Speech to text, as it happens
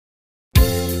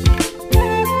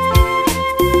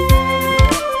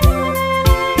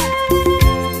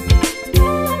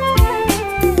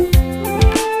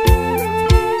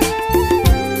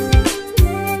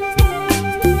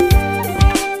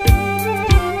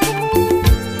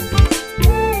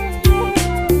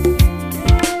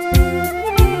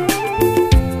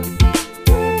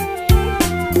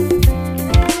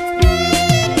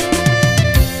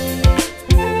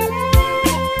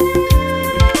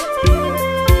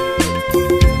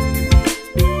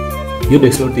Youth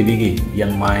Xplore TV ki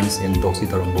Young Minds and Talks ki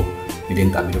tarumbo midin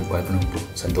tabi ro pai punung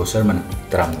Santosh Sharma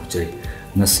taram chiri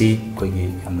ngasi koi gi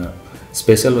amna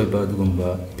special oiba dugumba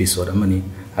episode amani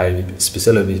hai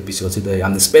special episode sida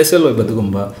yamna special oiba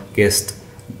dugumba guest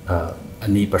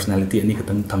ani personality ani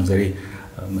khatang thamjari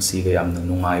masi ga yamna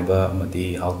nungaiba amadi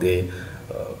haude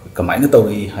kamaina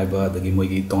tawri haiba dagi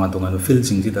moigi tonga tonga no field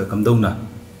sing sida kamdona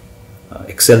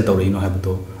excel tawri no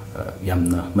haibto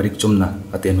yamna marik chumna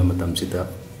atenma matam sida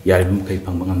yaribum kai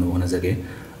pangbangan no hona jage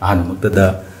ahan maktada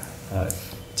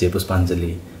je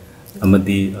Pushpanjali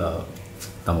amadi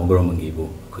tamo Gouramangi bu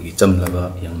khoi chamlaba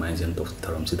Young Minds and Talks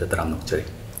tharam sida taram nokchari.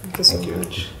 Thank you so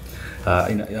much.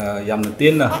 Yamna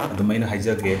tenna adumaina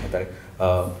haijage hatare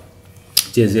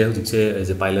je hujikse as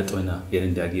a pilot oina Air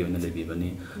India gi oina lebi bani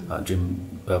dream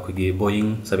khoi Boeing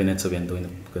 787 to oina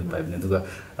kan pipe ne duga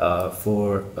for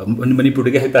Manipur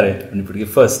ge haitare Manipur ge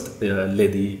first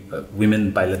lady women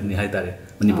pilot ni haitare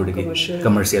Manipur ge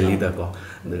commercial leader ko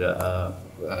duga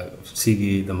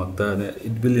sigi damakta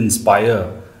it will inspire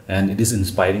and it is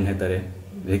inspiring haitare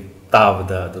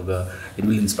tabda duga it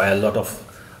will inspire a lot of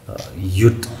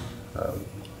youth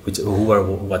who are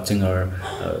watching our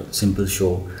simple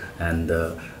show and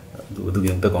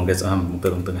the Congress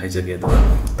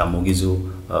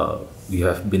you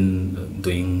have been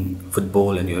doing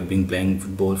football and you have been playing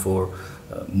football for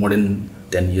more than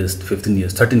 10 years, 15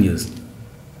 years, 13 years.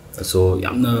 So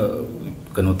yamna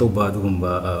kano to ba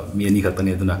dugumba mi ani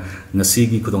khatane aduna ngasi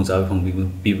gi khudong chawe phangbi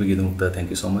pibagi dumukta thank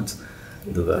you so much.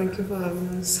 Thank you for having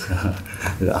us.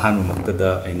 Han makta da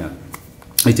aina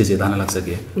iche che dana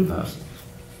laksage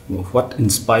what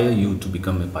inspire you to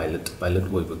become a pilot? Pilot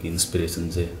boy bagi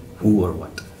inspiration se who or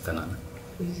what kanana?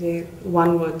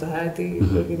 One word hai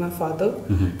will be my father.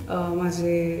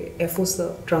 Maje Air Force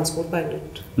transport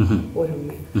pilot boy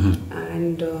humne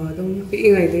and dum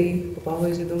being idei papa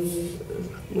hoy je dum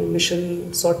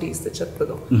mission sorties the chat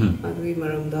pado adu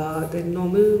maramda the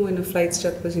normal when a flights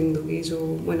chat pa jindugi jo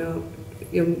when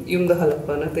yum da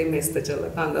halappa na te mes ta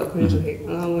chala kanga khoi jo he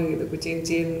anga mo ngi da kuchin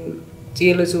chin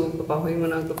chelo jo papa hoy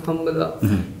mana to phambada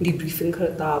debriefing khar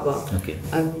ta ba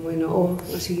and when oh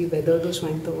asi weather to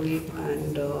shine to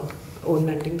and on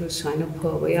landing to shine up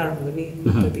ba yar ngani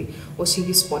tadi osi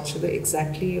ki spot the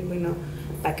exactly when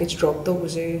package drop to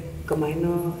mujhe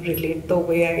kamaina relate to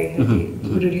way I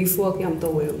relief work yam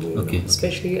to way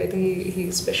especially I think he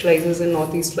specializes in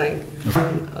northeast flying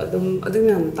adum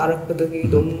yam tarak padagi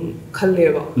dum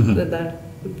khalleva that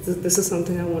this is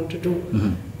something I want to do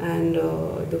and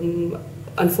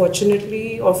unfortunately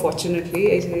or fortunately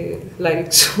I say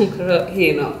like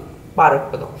hena parak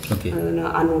pado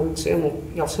na anu se mo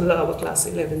yawsala aba class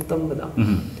 11 tambada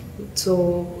so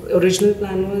original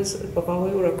plan was papa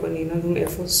hoy urakani na dum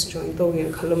Air Force join to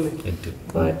yen khalam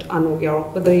but anu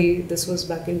yaropadai this was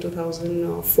back in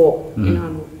 2004 in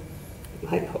anu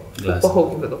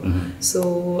so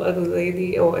the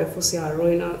Air Force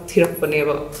yaroina thirak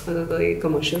paneba the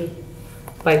commercial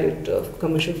pilot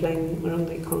commercial flying around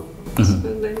the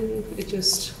and then it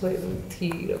just like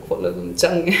thira khola dum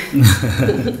change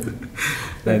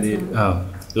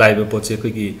live potse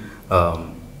khoi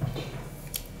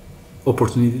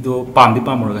opportunity to pam di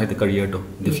pam ro career to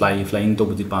the flying to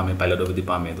budi pam pilot to budi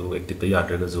pam do active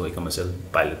yatra ga zo commercial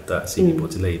pilot ta si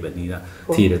pot lai bani na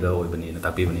thira ga oi bani na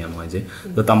tapi bani am je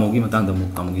to tamogi matang da muk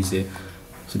tamogi se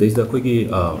so there is the khoi ki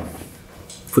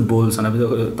football sana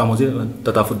tamoje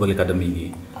tata football academy ni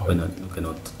bana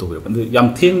kano to ro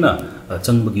yam theng na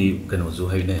chang bagi kano zo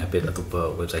hai ne happy atupa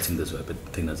website sing da zo happy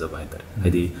thing na jaba hai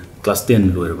hadi class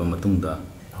 10 lower ba matung da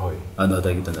hoi ana da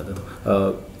gi tanda da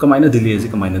kamaina delay ji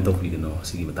kamaina to bi no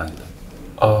sigi matang da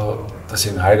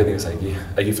tasing higher things like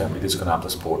agi family this kana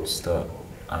the sports the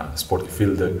sport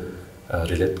field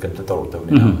relate kan ta to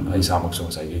ni ai samak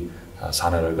so sai gi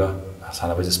sanaraga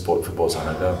sanaba sport football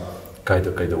sanaga kai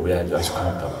do we ai so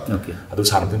kana ta okay adu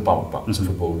sanapin pa so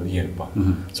football ni yen pa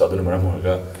so adu maram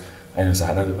hoga ai na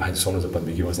sana ai so no japan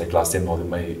bi was like class 10 model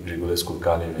my regular school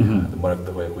ka le adu marak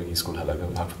ta ko school halaga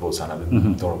football sanaga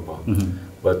to pa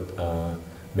but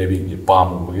maybe palm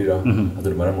gira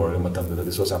adu maram hoga matam da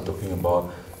this was I'm talking about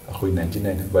akoi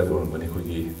 1990 by the one when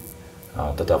akoi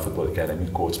Tata Football Academy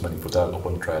coach Manipur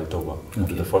open trial to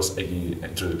the first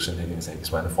introduction is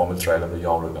a formal trial of the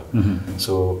Yauraga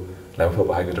so like for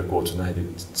high coach na the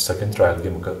second trial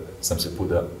game ka samse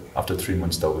puda after 3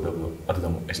 months to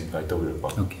adam as invite to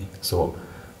okay so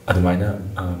adamaina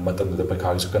matam da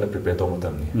pakha su kana prepare to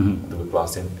matam ni the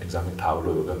class 10 exam tha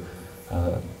lo ga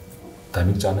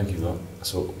timing chana ki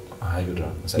so high gra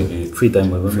sai free time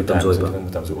matam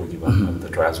so the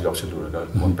trials we also do ga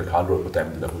one pakha lo time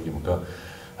da ho gi muka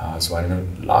So I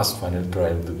last final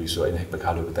trial to be so I have to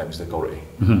look at times the Korea.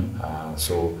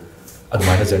 So at the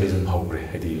minor journey in Hogre,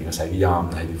 I did a Yam,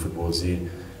 I did football,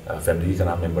 family can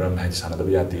remember I had Sana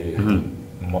Biati,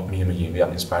 me and me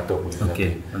inspired of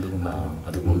okay.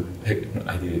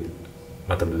 I did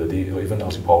even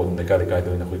also Paul and the guy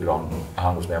doing the ground,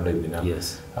 was family dinner.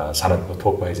 Yes. Sana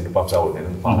talk by in the pubs out and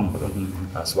the palm.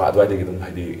 So I had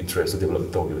the interest to develop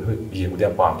the dog with their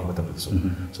palm.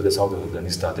 So that's how the journey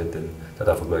started. Then that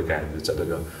I football again, which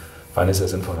other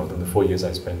finances and for the 4 years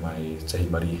I spent my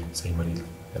Sahimari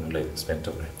and like spent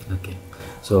over. Okay.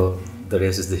 So the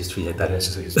rest is the history. The rest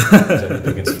is the history. Journey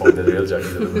begins from the real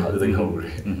journey. How did they hold?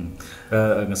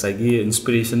 Ngasai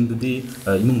inspiration to the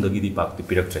imung di pak di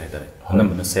pirak chay tare.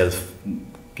 Namna self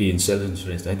ki self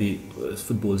insurance di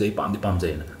football jay pam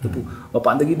jay na. Tupu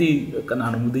pan dagi di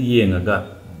kanano mo di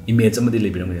yenga image amadi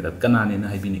lebirang ni ta kanane na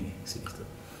haibini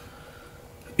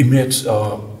image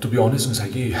to be honest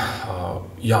ngasai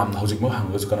yam hojik mo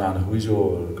hangas kanana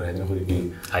huijo kana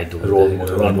hojiki role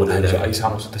model I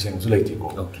sam so taseng so like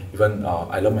ko even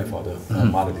I love my father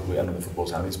mother di ko ano football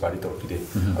sa is party talk today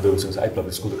ado since I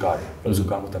public school car so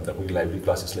kam tam ta ko library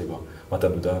classes leba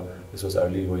matam da this was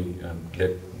early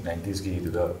late 90s ki to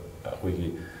the ko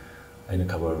I know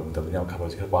cover the video cover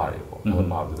is cover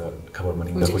the cover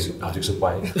money that was object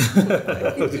supply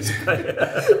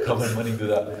cover money to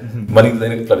the money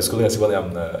then public school as well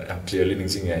I'm clearly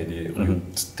linking idea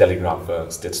telegraph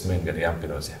statesman get am you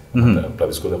know the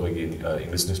public school that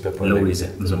English newspaper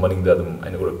so money that I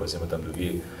know work person matam to be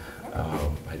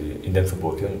Indian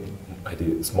football I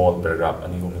did small paragraph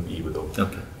and even though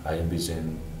I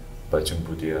envision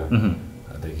Pushpanjali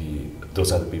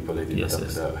those are the people I did you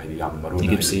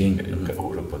keep seeing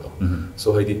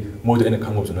so I did more than a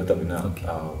come to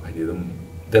I did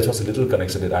that was a little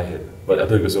connection that I had but I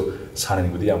thought so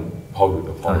signing with them how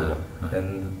and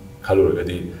hello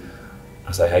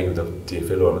as I hike with the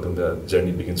TFL or the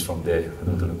journey begins from there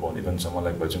even someone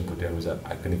like Pushpanjali was an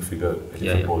iconic figure in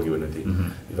football unity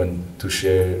even to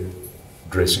share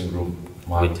dressing room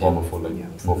for like 4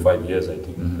 or 5 years I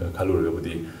think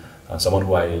someone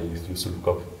who I used to look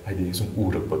up, I did some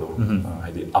uruk pado. I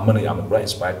did amana yaman bright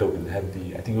inspired will have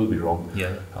the I think it will be wrong.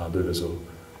 Yeah. Do so.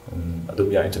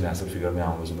 Adobe international figure me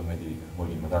was the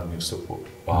Mogi Madan news to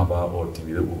Baba or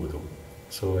TV the Ubudo.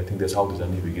 So I think that's how the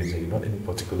journey begins. Not any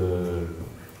particular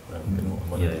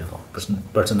person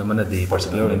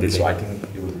so I think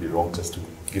it would be wrong just to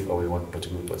give away one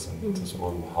particular person. That's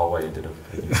how I ended up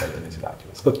inside the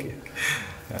statues. Okay.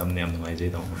 I'm not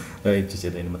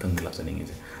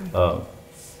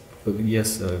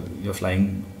yes, you're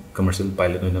flying commercial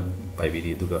pilot in a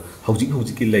PIVD to how do you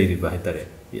lay by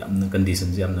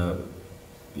conditions,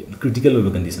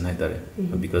 critical condition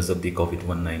because of the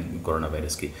COVID-19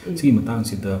 coronavirus. See, Matang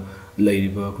the lady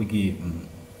quickie.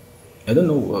 I don't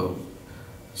know.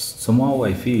 Somehow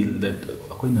I feel that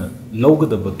logo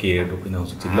the care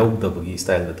logo the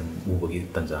style that Ubagi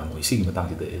Tanjam, we see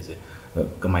Matang is a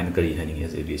combined career handing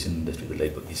as aviation industry the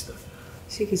labor stuff.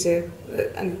 See,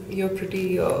 and you're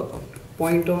pretty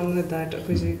point on with that.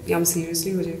 I'm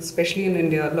seriously, especially in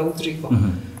India, loud riba,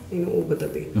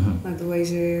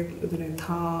 otherwise,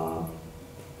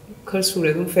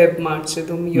 Feb, March,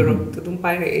 Europe,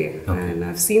 and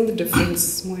I've seen the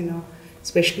difference,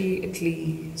 especially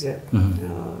Italy.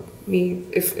 Me,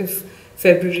 if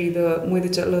February the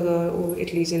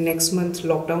Italy next month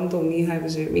lockdown to me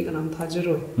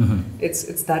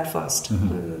it's that fast.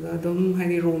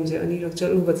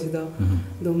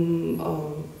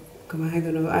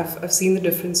 I've seen the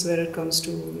difference where it comes to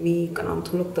me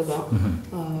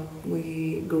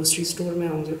grocery store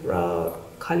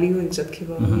khali ho chat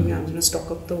khiba me am jana stock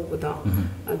up to bada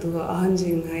aduga ahan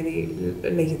jing haidi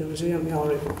legi da jo yam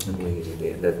yaure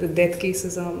the death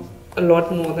cases are a lot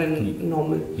more than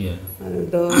normal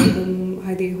the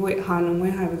haidi hoi hanu mai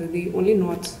have the only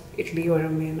North Italy or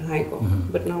main high go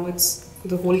but now it's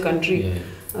the whole country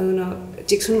aduna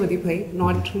chiction wadi bhai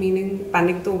not meaning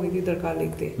panic to hogi darkar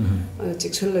lekte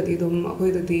chiction ladi dum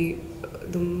akoi dadi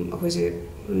dum akoi je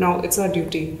now it's our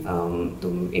duty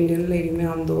dum Indian lady me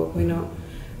am do akoi na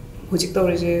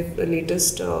the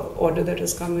latest order that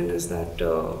has come in is that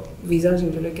visas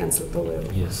are cancelled.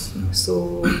 Yes.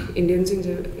 So Indians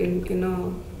in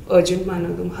a urgent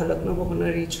manner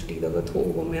reach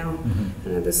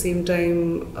and at the same time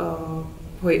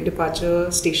departure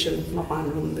station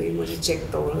check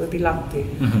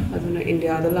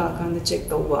India check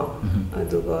so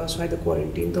the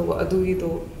quarantine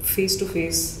face to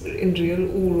face in real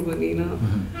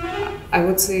I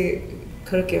would say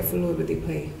khara careful over the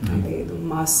phai the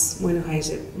mass moina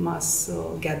haise mass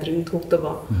gathering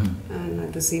thokdaba and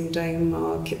at the same time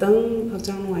khitang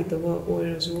hakchang noi taba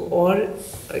or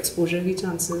exposure ki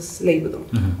chances leibado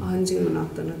ahanjing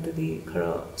manakta natadi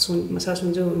khara masa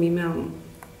sunjo mi ma'am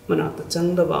manakta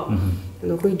changdaba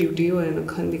and koi duty ho na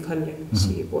khandi khalle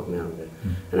si pot me ave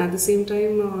and at the same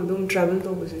time dum travel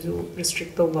to was jo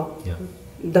restrict to ba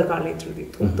darkar le through the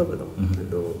thokdaba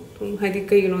do tum haidi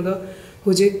kai the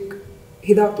hojik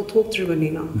hidak to thok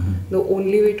tribanina the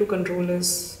only way to control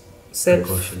is self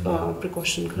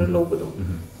precaution khara lobado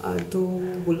to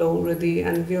bulau ready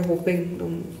and we are hoping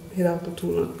hidak to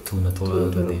thuna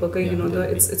because the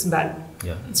it's bad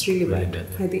it's really bad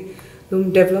haidi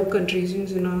developed countries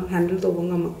handle to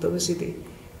banga makta city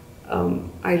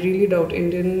I really doubt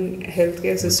Indian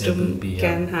healthcare system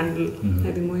can handle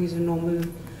haidi mo is a normal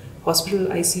hospital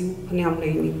ICU phanyam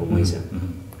lai ni ko mo is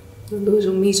those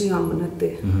are meeting amanate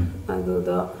ado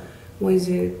the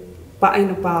moise pa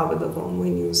ina pa bada ko mo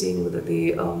using with the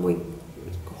mo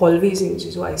always in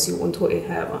so ICU on to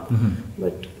have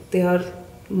but they are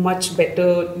much better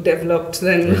developed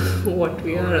than what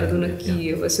we are aduna ki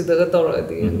wasida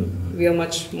tawradi we are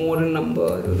much more in number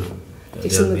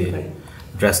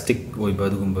drastic oiba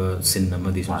dugumba sin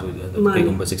amadi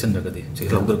kegumba section ragadi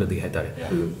logdar gadi haitare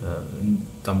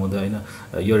tamoda ina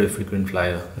you're a frequent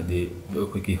flyer the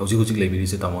koi hojik library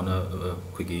se tamona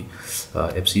koi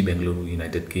FC Bangalore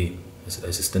United ki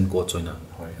assistant coach oina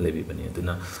lebi bani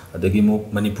aduna adagi mo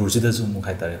Manipur sida su mo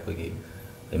haitare koi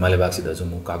Himalaya bak sida su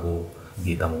mo Kago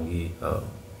gi tamogi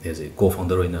as a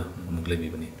co-founder oina mo lebi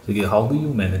bani so how do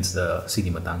you manage the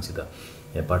sigi matang sida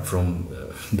apart from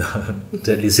the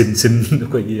deadly sin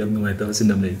koi yam no ta sin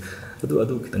nam le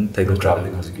adu kitang thaido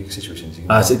traveling has a situation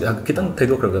kitang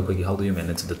thaido kra koi how do you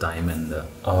manage the time and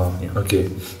okay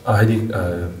hadi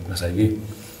nasai gi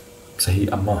sahi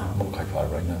amma mo khai far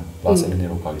right now last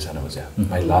enero ka gi sana was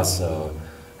my last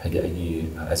hadi I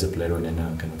as a player in a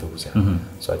kind of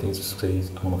so I think it's say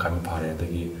amma khai far and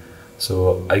so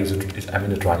I'm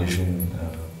in a transition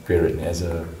period as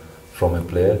a from a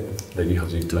player lagi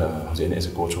hojik as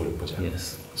a coach or yes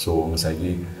so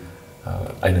masagi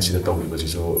aina sida tawbi basi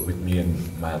so with me and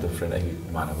my other friend ai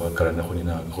manaba karana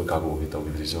khonina khoi kago gi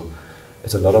tawbi basi so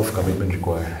it's a lot of commitment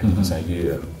required masagi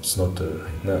it's not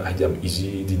hadi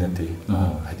easy dinate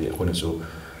hadi khona so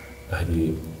hadi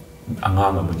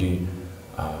angang amagi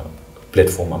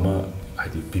platform ama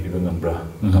hadi pibi ngambra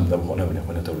ngamda khona bane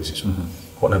khona tawbi so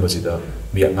khona basi da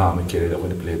mi anga ma kere da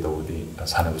khona play tawdi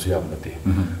sana basu yab nate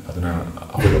aduna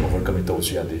akhoi overcome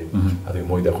tawsu yade adu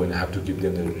moi da khona have to give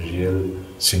them the real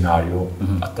scenario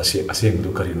atase aseng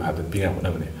du kari no have pinga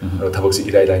khona bane thabak si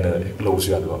irai line low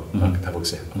su yadu thabak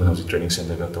se khona si training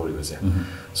center ga tawri base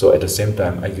so at the same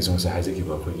time I gizong se haje ki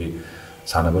ba khoi ki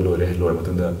sana ba lore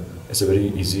matunda it's a very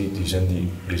easy decision the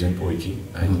reason poiki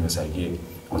I think as I gi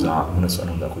oza muna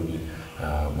sanu da khoi ki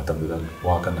matam da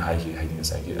wa kan hai ki I think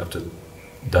as I gi after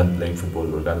done playing football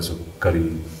or done so kari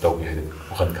dog had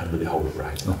kan really how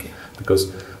right okay because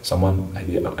someone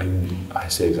I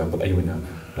say example I win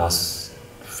last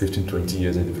 15-20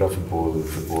 years I did football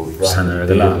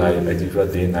I did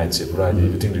day and night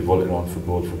everything revolved around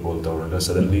football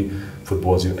suddenly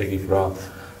football I give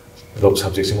lot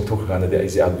subjects mo talk kana de I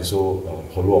say so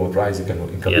holo am prize kan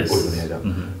income ko ne da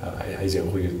I say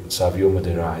ko savio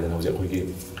madera I don't know ko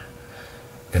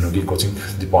can we coaching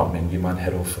department gi man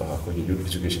head of youth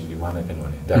education gi man kan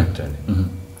wani director ne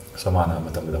samana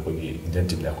matam da ko gi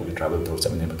intentive la ko travel tour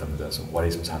samne matam da so what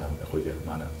is sana ko gi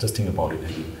mana just think about it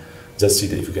just see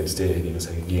that if you can stay in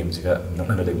the games ga nang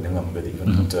na leg nang ga di kan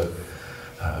to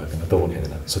kan to ne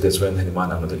da so that's when the man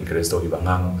na encourage to gi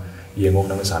bangang yengo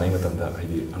nang sana ngi matam da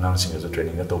ai angang sing as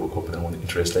training ga to ko pa nang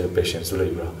interest like patience to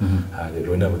like bra de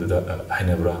roina ma da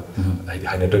haina bra ai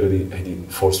haina da ga di ai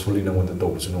forcefully nang da to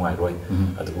su no ai roi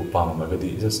adu pa ma ga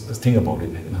di just think about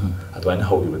it adu ai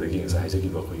how gi ba da gi sai gi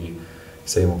ba ko gi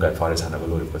sai mo ga fare sana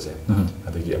ba lo ko se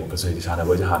adu gi am ko sai sana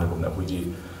ba ja hana ko na ko gi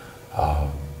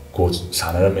coach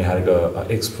sana me har ga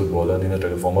ex footballer ne na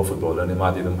former footballer ne ma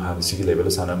di dum ha si level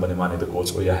sana ba ne ma ne the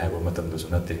coach o ya have matam do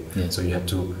sunate so you have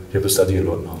to study a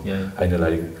lot now I know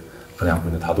like for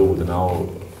example na thado do now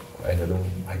I know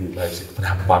I did like for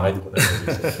pangai do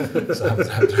so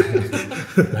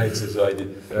like so I did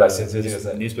like sensing as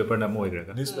a newspaper na mo igra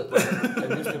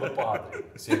newspaper part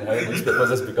see newspaper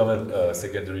just become a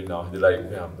secondary now they like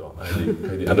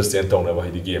I understand tong na ba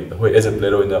the game as a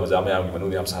player in the jam yam manu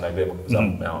yam sana game jam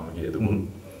yam gi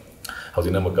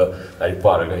ꯍꯧꯖꯤꯛꯅ ꯑꯃꯨꯛꯀ ꯂꯥꯏꯔꯤꯛ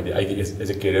ꯄꯥꯔꯒ ꯍꯥꯏꯗꯤ ꯑꯩꯒꯤ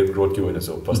age ꯑ career ꯒ꯭ꯔꯣꯠꯀꯤ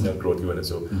ꯑꯣꯏꯅꯁꯨ personal ꯒ꯭ꯔꯣꯠꯀꯤ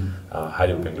ꯑꯣꯏꯅꯁꯨ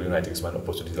ꯍꯥꯏꯔꯤꯕ Bangalore United ꯁꯨꯃꯥꯏꯅ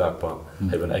ꯑꯣꯄꯣꯔꯆꯨꯅꯤꯇꯤ ꯂꯥꯛꯄ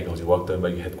ꯍꯥꯏꯕꯅ ꯑꯩꯒꯤ ꯍꯧꯖꯤꯛ ꯋꯥꯔꯛ ꯇꯧꯔꯤꯕ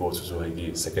ꯑꯩꯒꯤ ꯍꯦꯗ ꯀꯣꯆꯁꯨ ꯑꯩꯒꯤ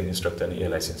ꯁꯦꯀꯦꯟ ꯏꯟꯁꯇ꯭ꯔꯛꯇꯔꯅꯤ ꯑꯦ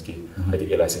ꯂꯥꯏꯁꯦꯟꯁꯀꯤ ꯍꯥꯏꯗꯤ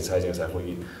ꯑꯦ ꯂꯥꯏꯁꯦꯟꯁ ꯍꯥꯏꯁꯦ ꯉꯁꯥꯏ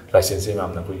ꯑꯩꯈꯣꯏꯒꯤ ꯂꯥꯏꯁꯦꯟꯁꯁꯦ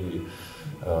ꯌꯥꯝꯅ ꯑꯩꯈꯣꯏꯒꯤ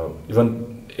ꯏꯚꯟ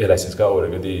ꯑꯦ ꯂꯥꯏꯁꯦꯟꯁꯀ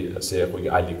ꯑꯣꯏꯔꯒꯗꯤ ꯁꯦ ꯑꯩꯈꯣꯏꯒꯤ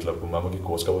ꯑꯥꯏ ꯂꯤꯒ ꯀ꯭ꯂꯕꯀꯨꯝꯕ ꯑꯃꯒꯤ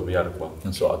ꯀꯣꯆꯀ ꯑꯣꯏꯕ ꯌꯥꯔꯛꯄ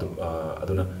ꯁꯣ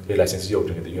ꯑꯗꯨꯅ ꯑꯦ ꯂꯥꯏꯁꯦꯟꯁ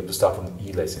ꯌꯧꯗ꯭ꯔꯤꯉꯩꯗ ꯌꯨ ꯍꯦꯞ ꯇꯨ ꯁ꯭ꯇꯥꯔꯠ ꯐ꯭ꯔꯣꯝ ꯏ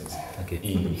ꯂꯥꯏꯁꯦꯟꯁ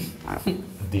ꯏ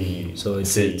ꯗꯤ So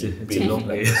it's a long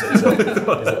way.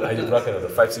 ꯑꯩꯁꯨ ꯄꯨꯔꯥ ꯀꯩꯅꯣꯗ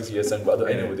 5-6 years ꯆꯪꯕ ꯑꯗꯣ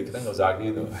ꯑꯩꯅꯕꯨꯗꯤ ꯈꯤꯇꯪ ꯑꯣꯖꯥꯒꯤ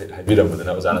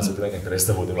ꯍꯥꯏꯕꯤꯔꯝꯕꯗꯅ ꯑꯣꯖꯥꯅꯁꯨ ꯈꯤꯇꯪ ꯑꯦꯟꯀꯔꯦꯖ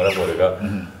ꯇꯧꯕꯗ ꯃꯔꯝ ꯑꯣꯏꯔꯒ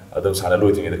ꯑꯗꯨꯝ ꯁꯥꯟꯅ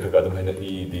ꯂꯣꯏꯗ꯭ꯔꯤꯉꯩꯗ ꯈꯔ ꯑꯗꯨꯝ ꯑꯩꯅ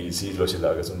ꯏ ꯗꯤ ꯁꯤ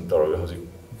ꯂꯣꯏꯁꯤꯜꯂꯛꯑꯒ ꯁꯨꯝ ꯇꯧꯔꯒ ꯍꯧꯖꯤꯛ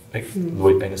ꯍꯦꯛ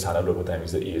ꯑꯩꯅ ꯁꯥꯟꯅ ꯂꯣꯏꯕ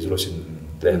ꯇꯥꯏꯃꯤꯡꯁꯤꯗ ꯏꯁꯨ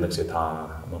ꯂꯣꯏꯁꯤꯟꯗ꯭ꯔꯦ ꯍꯟꯗꯛꯁꯦ ꯊꯥ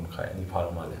 1.5-2 ꯐꯥꯔ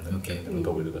ꯃꯥꯜꯂꯦ ꯍꯟꯗꯛ ꯀꯩꯅꯣ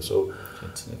ꯇꯧꯕꯤꯗꯨꯗ ꯁꯣ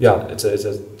it's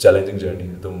a challenging journey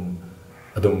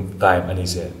ꯑꯗꯨꯝ ꯇꯥꯏꯝ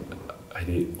ꯑꯅꯤꯁꯦ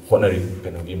ꯍꯥꯏꯗꯤ ꯍꯣꯠꯅꯔꯤ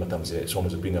ꯀꯩꯅꯣꯒꯤ ꯃꯇꯝꯁꯦ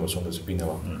ꯁꯣꯝꯗꯁꯨ ꯄꯤꯅꯕ ꯁꯣꯝꯗꯁꯨ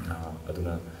ꯄꯤꯅꯕ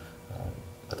ꯑꯗꯨꯅ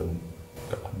ꯑꯗꯨꯝ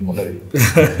ꯍꯣꯠꯅꯔꯤ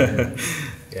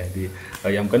ꯍꯥꯏꯗꯤ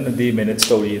ꯌꯥꯝ ꯀꯟꯅꯗꯤ ꯃꯦꯅꯦꯖ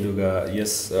ꯇꯧꯔꯤ ꯑꯗꯨꯒ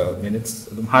ꯌꯦꯁ ꯃꯦꯅꯦꯖ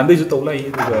ꯑꯗꯨꯝ ꯍꯥꯟꯅꯗꯩꯁꯨ ꯇꯧ ꯂꯥꯛꯏ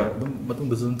ꯑꯗꯨꯒ ꯑꯗꯨꯝ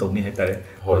ꯃꯇꯨꯡꯗꯁꯨ ꯑꯗꯨꯝ ꯇꯧꯅꯤ ꯍꯥꯏꯇꯥꯔꯦ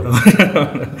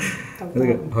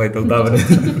ꯑꯗꯨꯒ ꯍꯣꯏ ꯇꯧ ꯇꯥꯕꯅꯦ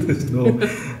ꯅꯣ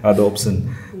ꯑꯗ ꯑꯣꯞꯁꯟ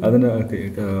ꯑꯗꯨꯅ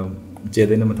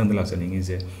ꯆꯦꯗꯩꯅ ꯃꯊꯪꯗ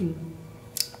ꯂꯥꯛꯆꯅꯤꯡꯉꯤꯁꯦ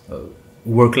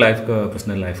ꯋꯔꯛ ꯂꯥꯏꯐꯀ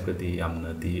ꯄꯔꯁꯣꯅꯦल ꯂꯥꯏꯐꯀꯗꯤ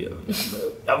ꯌꯥꯝꯅꯗꯤ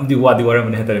ꯋꯥꯗꯤ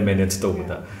ꯋꯥꯔꯝꯃꯅꯤ ꯍꯥꯏꯇꯥꯔꯦ ꯃꯦꯅꯦꯖ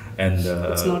ꯇꯧꯕꯗ ꯑꯦꯟ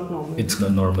ꯏꯠꯁ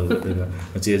ꯅꯣꯠ ꯅꯣꯔꯃꯦꯜ ꯑꯗꯨꯒ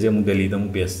ꯆꯦꯁꯦ ꯑꯃꯨꯛ ꯗꯦꯜꯂꯤꯗ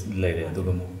ꯑꯃꯨꯛ ꯕꯦꯁ ꯂꯩꯔꯦ ꯑꯗꯨꯒ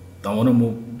ꯑꯃꯨꯛ ꯇꯥꯃꯣꯅ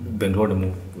ꯑꯃꯨꯛ ꯕꯦꯡꯒ꯭ꯂꯣꯔꯗ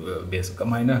ꯑꯃꯨꯛ ꯕꯦꯁ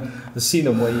ꯀꯃꯥꯏꯅ ꯁꯤꯅ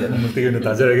ꯑꯃꯨꯛ ꯑꯩ ꯑꯗꯨꯃꯛꯇꯒꯤ ꯑꯣꯏꯅ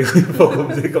ꯇꯥꯖꯔꯒꯦ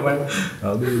ꯄꯥꯎꯈꯨꯝꯁꯦ ꯀꯃꯥꯏꯅ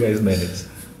ꯑꯗꯨ ꯒꯥꯏꯁ ꯃꯦꯅꯦꯖ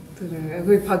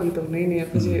ꯑꯩꯈꯣꯏ ꯐꯥꯒꯤ ꯇꯧꯅꯩꯅꯦ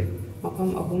ꯑꯩꯈꯣꯏꯁꯦ ꯃꯐꯝ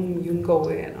ꯑꯍꯨꯝ ꯌꯨꯝ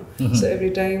ꯀꯧꯋꯦꯅ so every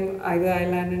time either I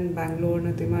land in Bangalore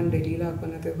nate man Delhi lakpa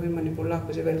nate koi Manipur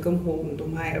lakpa je welcome home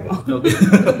dum hayaba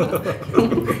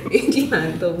inki man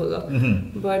to boga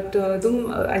but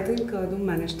I think dum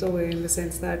manage the way in the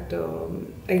sense that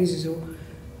I jo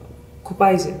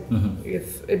khupai je if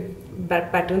it that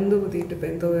pattern do the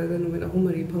depend to the no mena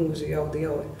humari phangu je yaw de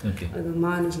yaw adu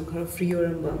man jo khara free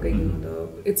oramba kai no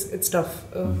it's tough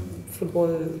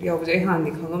football yaw je han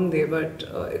ni khangam de but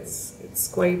it's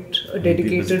quite a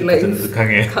dedicated life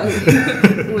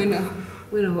when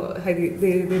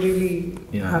they really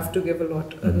have to give a lot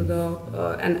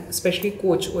and especially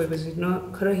coach or was it na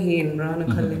khara hen ra na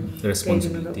khalle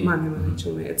responsibility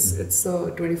it's a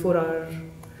 24-hour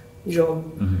job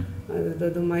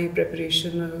my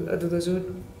preparation adu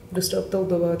disturb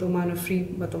tawdaba to mana free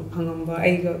matam phangamba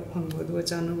aiga phangba du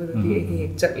chanaba di ek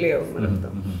chatle manam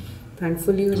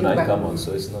thankfully I come also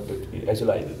it's not going to be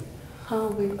isolated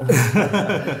wait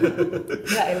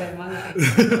yeah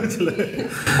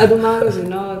adu ma is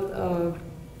not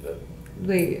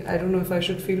I don't know if I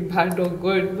should feel bad or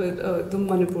good, but the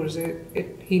Manipur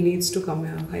he needs to come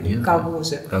here. I think Kago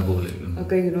se.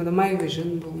 Okay, my vision,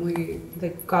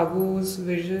 like Kago's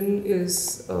vision is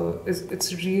it's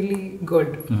really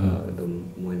good.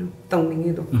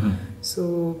 So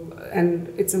and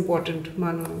it's important.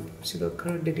 Mano, she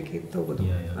got dedicate to it.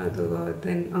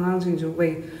 Then angang sinjo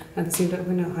way at the same time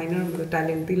when a higher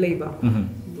talent labor.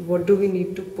 What do we need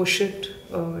to push it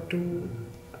to?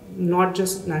 Not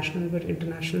just national but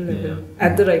international level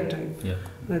at the right time.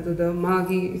 The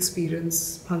Magi experience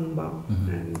Phangba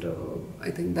and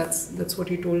I think that's what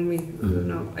he told me.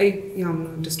 Now I am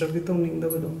disturbed with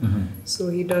so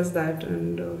he does that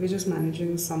and we're just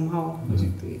managing somehow.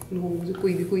 No,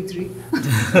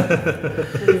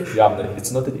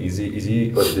 it's not that easy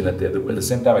but at the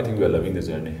same time I think we are loving the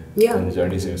journey. And the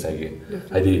journey seems like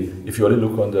if you only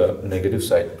look on the negative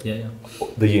side,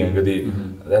 the yengadi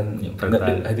then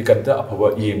I think at the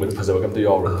upper yeng with Pazabakam to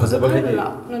your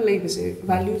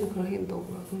values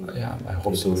I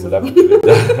hope so.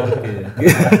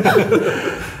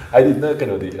 I did not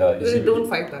kind of don't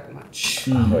fight that much.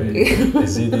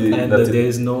 And there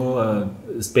is no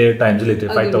spare time later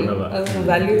fight on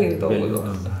value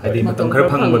I did matam khara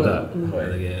phangba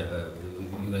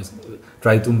you guys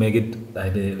try to make it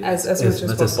as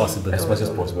much as possible. As much as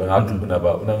possible.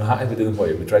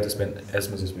 We try to spend as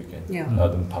much as we can.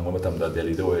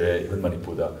 Delhi, even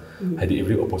Manipur,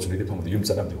 every opportunity from the Yum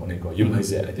Sanam.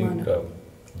 I think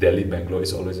Delhi, Bangalore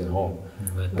is always in home.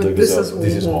 But this is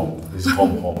home. This is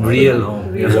home. Real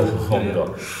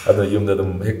home. Other Yum that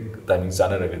timing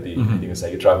sana ragadi. I think it's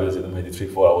like travels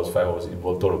 3-4 hours, 5 hours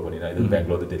involved Toropanina, either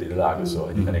Bangalore to Delhi lag. So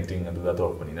I think connecting and do that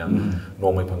Toropanina.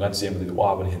 No my pangan same with the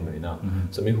Waban Hinmarina.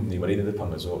 So me whom the Marina the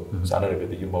Pangaso, Sana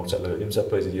ragadi Yum Bouchala, Yum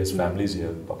surprise yes families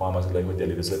here. Papa mas like with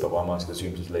Delhi the Papa mas the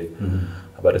Yum like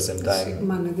but at the same time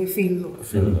man they feel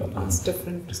it's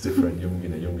different. It's different. Yum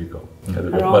in a Yum Giko.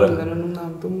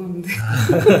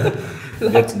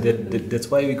 That's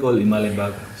why we call Himalaya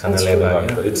Bag Sangalaya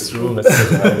Bag. It's true.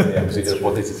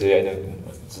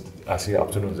 actually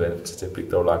afternoons when it's a pick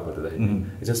door like with the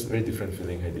it's just very different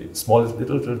feeling small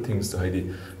little things to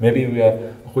maybe we are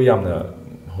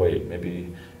maybe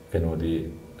the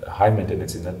high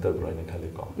maintenance is not the right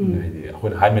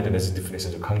when high maintenance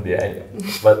definition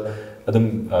but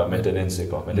maintenance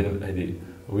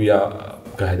we are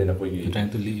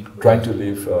trying to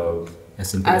live as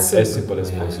simple as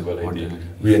possible.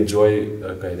 We enjoy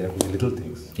little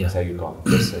things.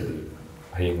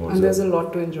 And there's a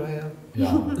lot to enjoy.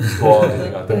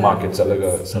 The market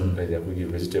some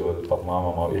vegetable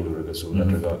mama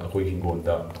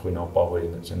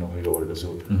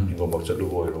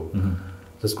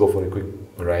just go for a quick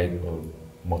ride or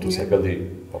motorcycle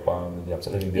papa so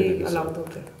I think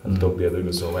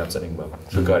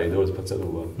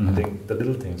the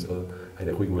little things a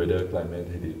quick weather climate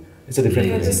it's a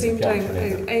different at the same time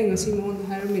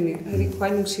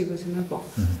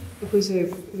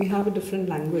we have a different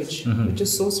language which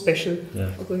is so special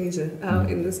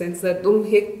in the sense that don't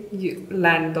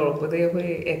land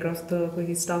aircraft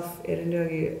stuff Air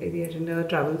India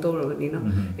travel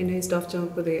stuff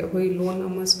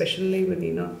special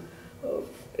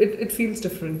it feels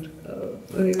different.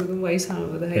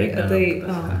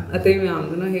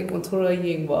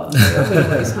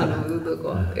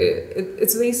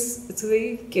 It's very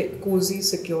cozy,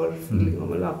 secure feeling.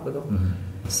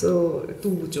 So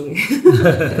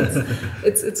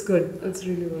it's good. It's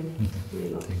really good.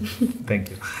 Thank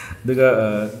you. Daga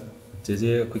JJ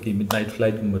quickly midnight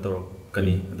flight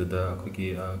kani quickly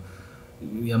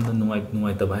yamna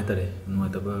nuai taba haitare nuai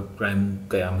taba crime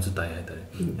kaya amsu tai haitare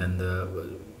and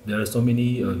there are so many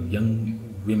young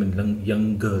women young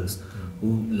girls who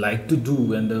like to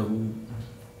do and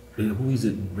who is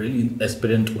really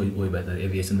aspirant oi better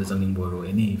aviation da changning boy or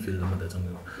any field ma da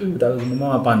changning but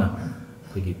mama pana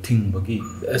koi thing bagi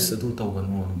as adu tawgan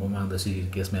mo mama da si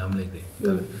case me am like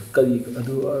kali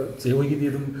adu se hoi gi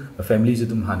dum families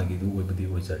dum hana gi du oi budi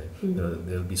oi chare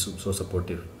they will be so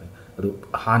supportive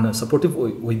hana supportive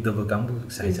with the gambu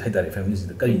size haidare families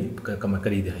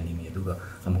kari de haini aduga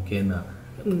amukena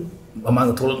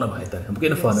amang tholna haidare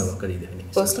amukena fana kari de haini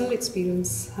personal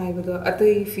experience hai bada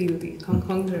atai field khang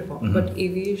but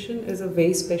aviation is a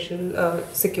very special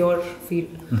secure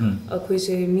field akhoi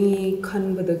se mi khan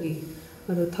badagi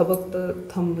adu thabak ta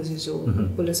thambasi jo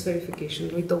police verification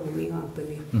loi tawuni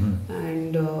ngapani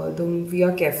and we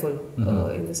are careful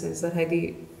in the sense that haidi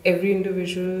every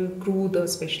individual crew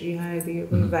especially the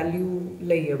value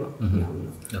layaba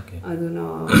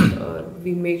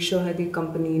we make sure the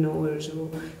company knows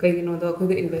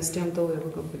the invest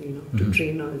the company to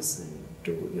trainers and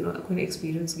to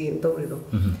experience gain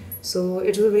so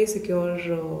it is a very secure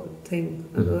thing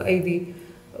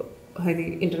the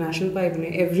international pipe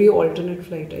every alternate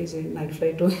flight is a night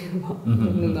flight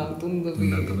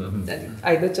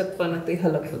either chappanate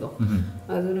halakado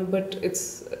but it's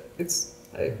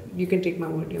you can take my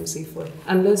word I'm safer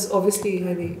unless obviously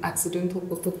the accident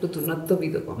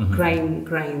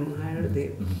crime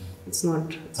it's not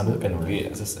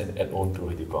just add on to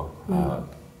it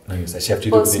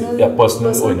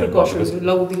personal precautions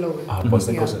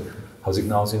How's it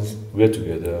now since we're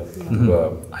together?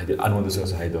 I did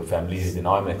the family.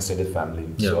 Now I'm an extended family,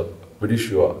 so pretty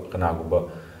sure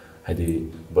I did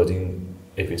budding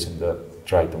aviation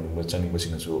try to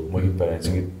so my parents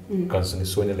constantly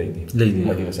so lady.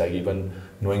 Even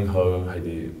knowing her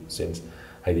since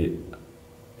I did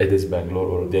it is Bangalore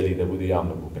or Delhi the Buddhi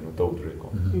book and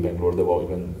Bangalore the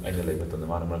even I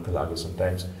know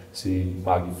sometimes see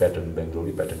Magi pattern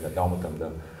Bangalore pattern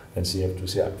and she have to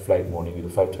say flight morning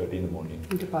 5:30 in the morning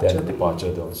then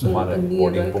departure though so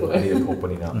boarding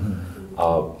company now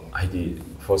I did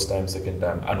first time second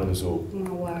time I know so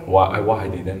why I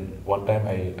did then one time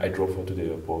I drove her to the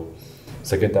airport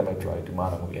second time I tried to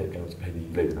Mainam I did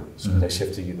later so I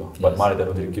safety but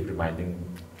Mainam they keep reminding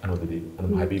I know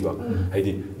I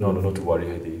did no not to worry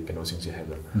I did since you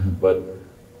have but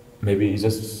maybe it's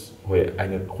just where I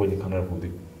know when you can't have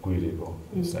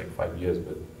it's like 5 years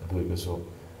but so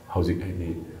how's it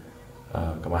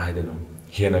kama haidano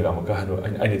hena gama ka hano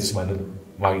I need to mind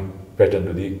my pattern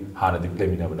to the hana the play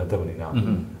na natabani na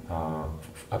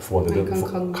phone the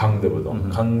khang the bodon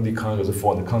khang the khang the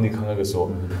phone the khang so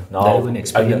now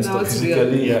I can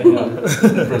physically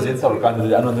present our kind of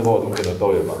another word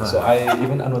so I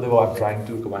even another word I'm trying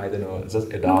to kama haidano just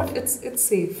adapt it's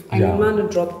safe I mean man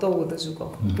drop the with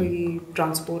the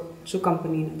transport so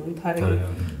company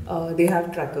they have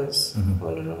trackers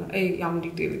all around I am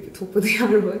detail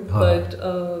but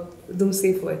them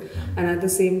safe way and at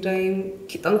the same time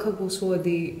kitang khago so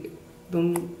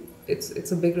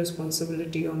it's a big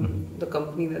responsibility on the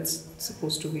company that's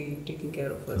supposed to be taking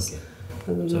care of us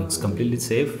So it's completely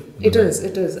safe? It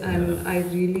is. And I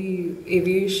really,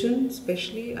 aviation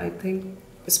especially, I think,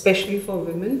 especially for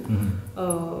women,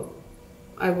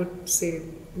 I would say,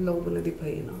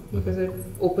 because it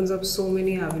opens up so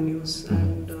many avenues.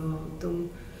 And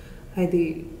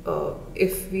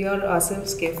if we are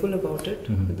ourselves careful about it,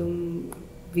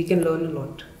 we can learn a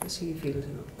lot. She feels,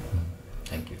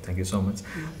 Thank you so much.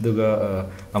 Duga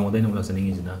amoday nung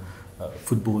lasaning is na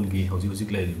football gi hojik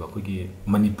lai ba ko gi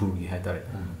Manipur gi hai tare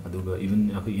aduga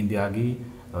even India gi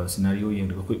scenario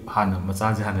yeng ko hana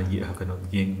macha ja hana yi kano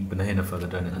yeng bana hena fa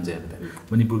da na anje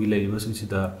Manipur gi lai ba su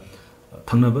sida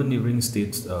thangnaba neighboring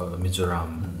states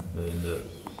Mizoram in the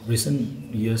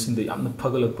recent years in the yamna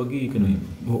phagalak pagi kano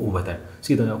uba ta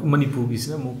sida Manipur gi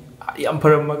sina mo yam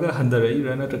paramaga handarai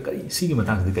rana ta kai sigi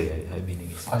matang de kai hai meaning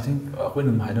I think when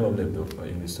I'm high level in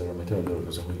this material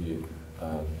because we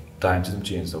times have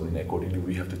changed, so accordingly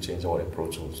we have to change our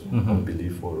approach also, our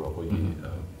belief or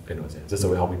just the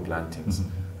way how we plan things.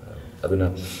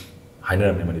 Aduna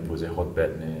higher Manipur is a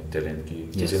hotbed talent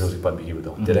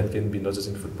talent can be not just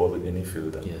in football but any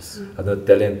field. Yes. Other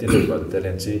talent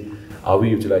are we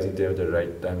utilizing them at the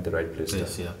right time, the right place?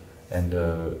 Yes, yeah. And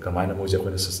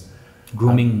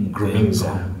grooming.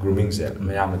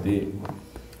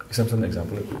 Some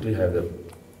example, I quickly have the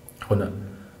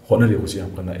it's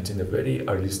in the very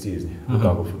early stage.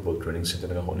 Football training center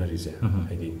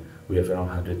we have around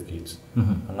 100 kids. The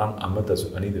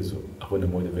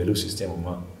value system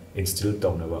instilled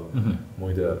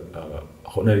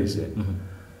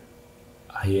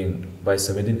by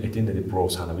 17, 18 the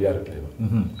pros we are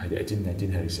 18,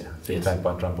 19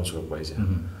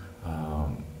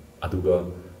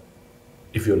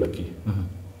 if you're lucky,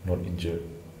 not injured,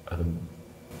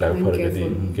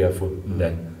 careful,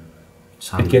 then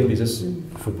it can be just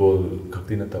football,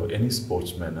 any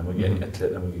sportsman, any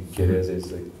athlete, careers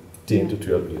is like 10 to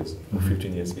 12 years, or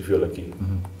 15 years if you're lucky.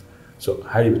 So,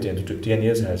 how do you 10 to 10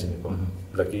 years?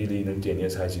 Luckily, 10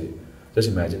 years. Just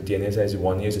imagine 10 years has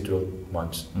 1 year is 12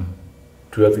 months.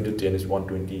 12 into 10 is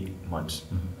 120 months.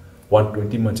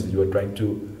 120 months you are trying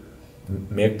to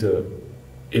make the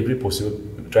every possible,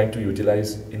 trying to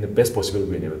utilize in the best possible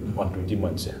way. 120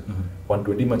 months.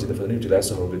 120 months is the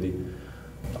utilize already.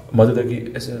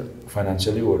 As a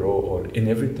financially or in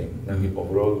everything,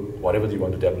 overall, whatever you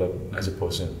want to develop as a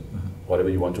person, whatever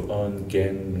you want to earn,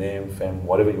 gain, name, fame,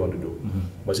 whatever you want to do.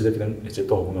 But it's a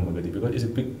because it's a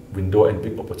big window and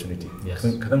big opportunity. Yes.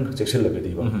 You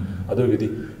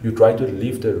try to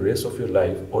live the rest of your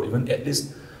life, or even at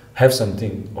least have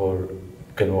something, or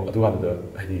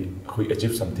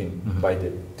achieve something by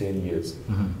the 10 years,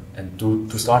 and to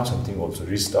start something also,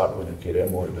 restart with a career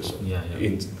more in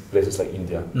places like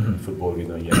India, football,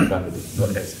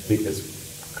 not as big as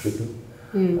cricket.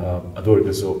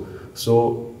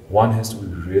 So one has to be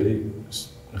really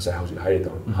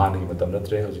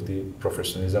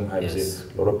professionalism. Yes. A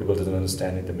lot of people don't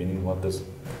understand it, the meaning what does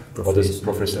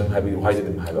professionalism have, why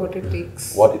did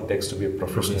what it takes to be a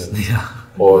professional,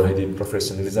 or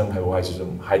professionalism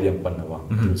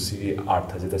to see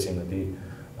art I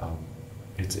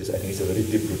think it's a very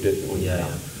deep rooted.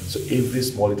 So every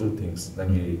small little things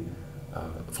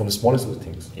from the smallest little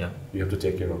things you have to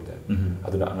take care of that.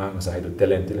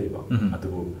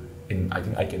 I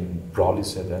think I can broadly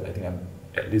say that I think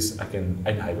at least I can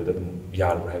have that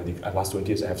last 20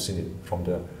 years I have seen it from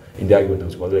the India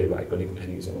iconic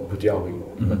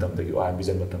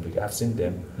I've seen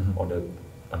them on the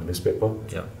newspaper.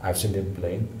 I've seen them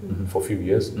playing for a few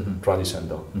years. Tradition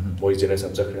though. Boy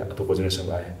generation generation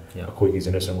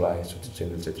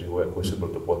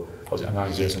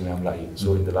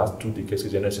so in the last 2 decades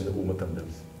generation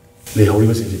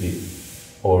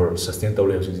or sustain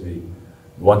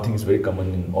one thing is very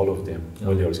common in all of them.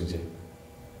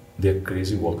 They're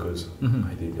crazy workers.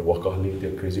 They're workaholic,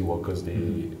 they're crazy workers.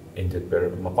 They injured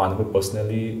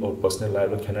personally or personal life,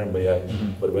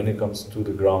 but when it comes to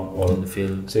the ground or in the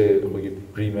field, say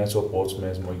pre-match or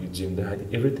post-match, gym, they had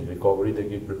everything, recovery, they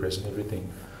give preparation, everything.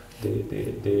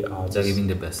 They are they're giving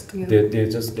the best. They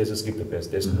just give the best.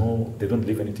 There's no, they don't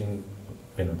leave anything.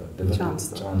 They don't chance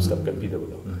that can be there.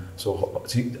 So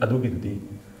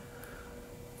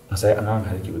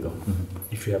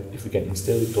if you can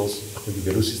instill those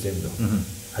value system,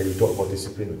 how you talk about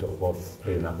discipline, we talk about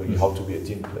how to be a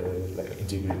team player, like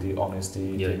integrity,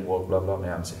 honesty, teamwork, blah blah.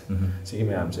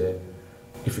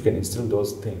 If you can instill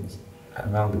those things,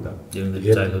 ꯑꯉꯥꯡꯗꯨꯗ during the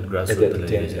childhood grassroots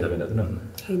ꯑꯗꯨꯅ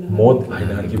ꯃꯣꯠ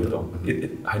ꯍꯩꯅꯍꯟꯈꯤꯕꯗꯣ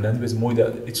ꯍꯩꯅꯍꯟꯕꯁꯦ ꯃꯣꯏꯗ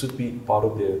it should be part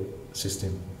of their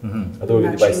system ꯑꯗꯨ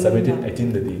ꯑꯣꯏꯔꯒꯗꯤ by 17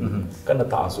 18 ꯗꯗꯤ ꯀꯟꯅ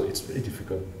ꯇꯥꯛꯑꯁꯨ it's very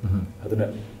difficult ꯑꯗꯨꯅ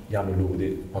ꯌꯥꯝꯅ ꯂꯨꯕꯗꯤ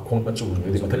ꯃꯈꯣꯡ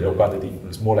ꯑꯆꯨꯝꯕꯗꯤ ꯃꯊꯛ ꯌꯧꯔꯀꯥꯟꯗꯗꯤ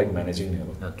it's more like managing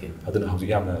ꯅꯦꯕ ꯑꯗꯨꯅ ꯍꯧꯖꯤꯛ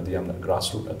ꯌꯥꯝꯅ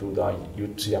grassroots ꯑꯗꯨꯗ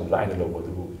youthꯁꯤ ꯌꯥꯝ ꯂꯥꯏꯅ ꯂꯧꯕ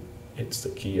ꯑꯗꯨꯕꯨ it's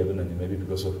the key ꯑꯗꯨꯅꯅꯤ maybe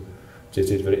because of JJ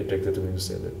is very attracted to me to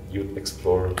say that youth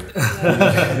explore.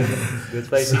 That's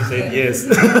why she said yes.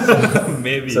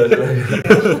 Maybe.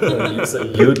 So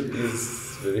youth is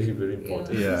very, very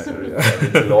important.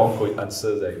 It's long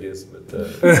answers, I guess, but.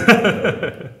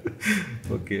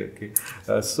 Okay.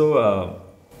 So,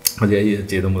 I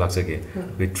don't like to say.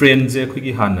 We train the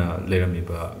quickly Hana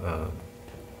Leramiba.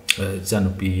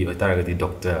 Janopi, Taragati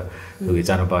doctor,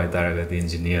 Janaba, Taragati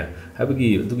engineer. Have a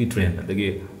train, the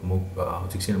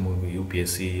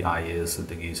UPSC, IS,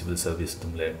 the civil service.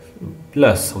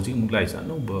 Plus, Hojing Muglais,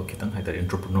 no book,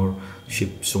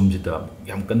 entrepreneurship, Sumjita,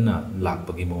 Yamkana,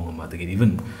 Lakpagimo,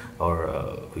 even or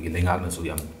Linagna, so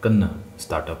Yamkana,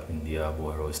 startup India,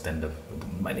 or stand up.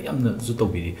 My Yamna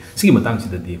Zutobi, Simatang,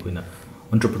 the Quina,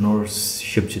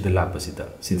 entrepreneurship, the Lapasita,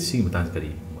 since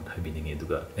Simatangari.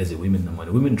 As a women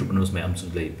entrepreneurs may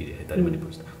absolutely be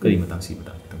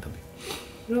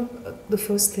the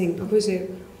first thing,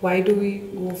 why do we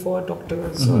go for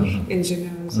doctors or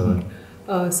engineers or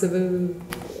civil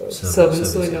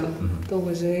servants? So,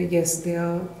 yes, they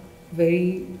are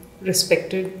very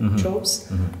respected jobs,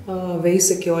 very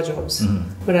secure jobs.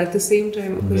 But at the same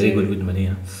time, very good with money.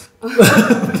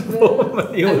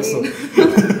 Money also.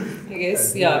 I guess,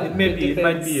 yeah. It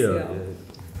might be.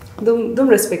 The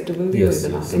respectable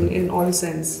in all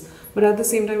sense, but at the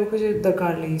same time,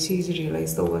 she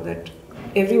realized that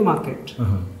every market,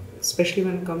 especially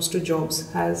when it comes to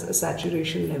jobs, has a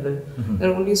saturation level.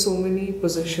 There are only so many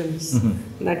positions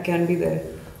that can be there.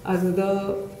 In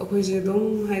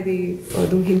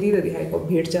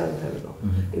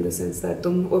the sense that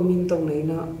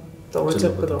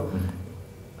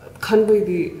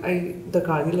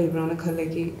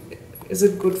is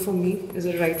it good for me? Is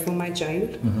it right for my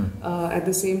child? At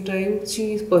the same time,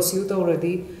 she pursued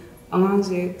already.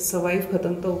 Survive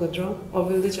or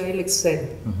will the child excel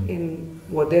in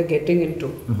what they are getting into?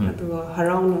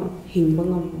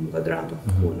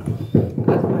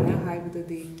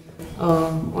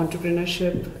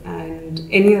 Entrepreneurship and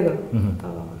any other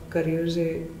careers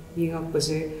in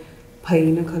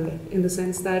the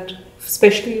sense that,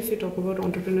 especially if you talk about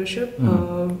entrepreneurship,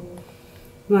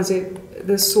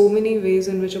 there's so many ways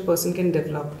in which a person can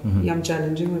develop. Yam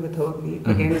challenging with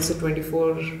again, it's a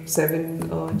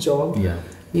 24/7 job.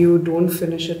 You don't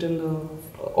finish it in the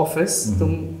office.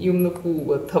 You know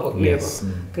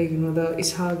the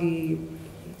ishagi.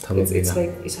 It's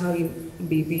like ishagi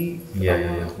baby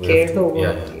care.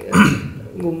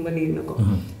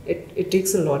 It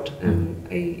takes a lot, and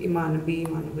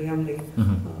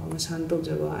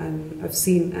and I've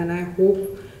seen, and I hope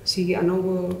see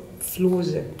another flows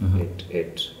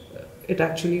it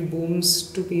actually booms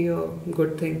to be a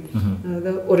good thing.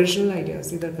 The original idea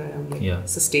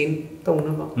sustain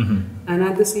and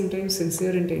at the same time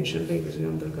sincere intention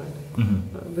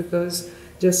because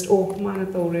just they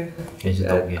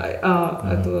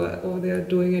are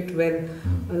doing it well.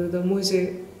 The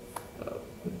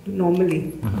normally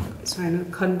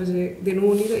they know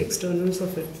only the externals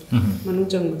of it.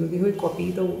 They copy,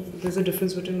 there's a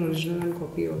difference between original and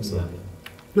copy also.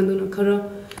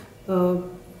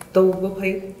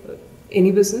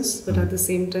 Any business, but at the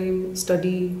same time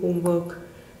study, homework,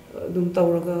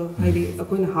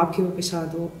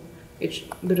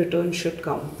 the return should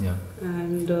come.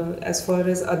 And as far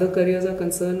as other careers are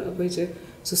concerned,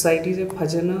 society se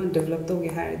bhajana develop to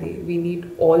we need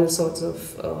all sorts of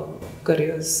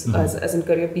careers as in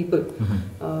career people.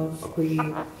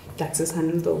 Taxes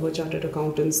handled over chartered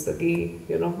accountants,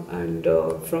 and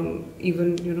from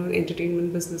even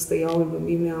entertainment business,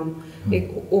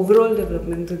 overall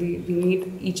development. We need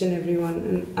each and every one,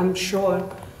 and I'm sure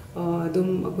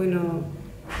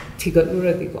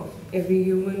every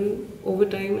human over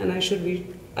time, and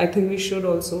I think we should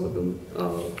also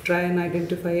try and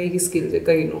identify his skills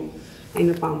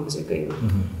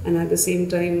and at the same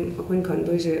time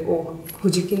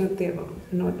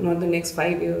not the next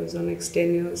 5 years or next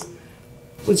 10 years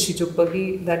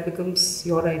that becomes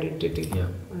your identity.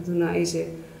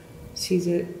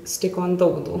 Stick on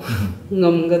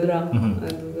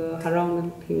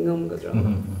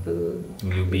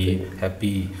you'll be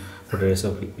happy for the rest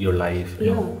of your life,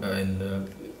 and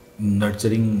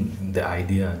nurturing the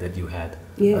idea that you had.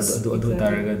 Yes,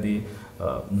 exactly.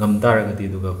 Ngam taragadi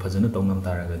duga phajana tong ngam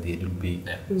taragadi it will be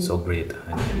so great.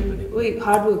 Wait,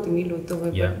 hard work to me lo to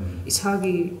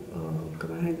ishagi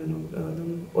kama hai no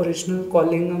original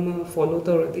calling ama follow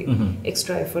to radi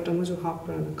extra effort ama jo half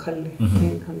rana khalle.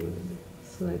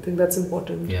 So I think that's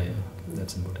important. Yeah,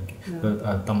 that's important.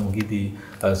 Tamugi di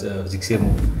jikse mu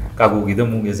kagogi da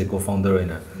mu as a co-founder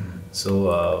ina. So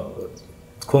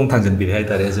khong thangjan bi hai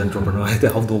tare as an entrepreneur hai ta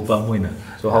how do pa mo ina.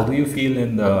 So how do you feel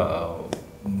and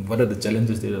what are the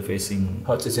challenges they are facing?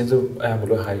 How to sense of I am a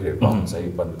little higher. Say,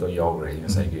 but don't yoga.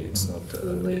 It's not.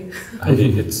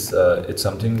 It's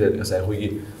something that as I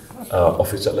we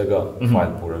official laga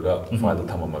file puraga file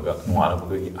thamamaga nuana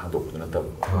bugi hadok na tab.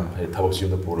 I thabok siyo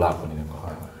na pura ko ni ko.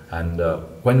 And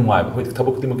when nuai we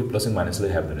thabok timo ki plus and minus they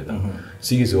have the neta.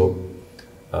 See so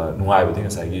nuai we think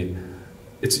as I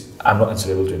it's I'm not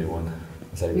answerable to anyone.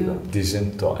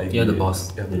 Decent to you're the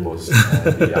boss. Yeah, the boss. I'm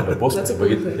the boss.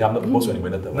 I'm not the boss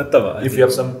anyway. If you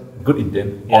have some good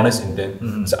intent, honest intent,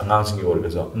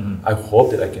 I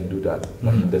hope that I can do that.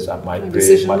 That's my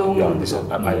prayer.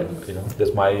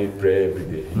 That's my prayer every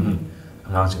day.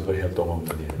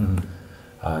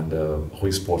 And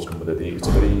who sports company? It's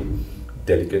a very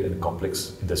delicate and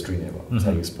complex industry now.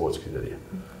 Sports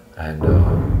and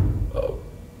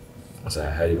as I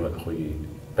had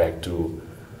back to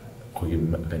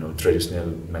traditional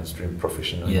mainstream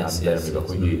professional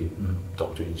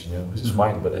doctor engineer, which is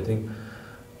fine, but I think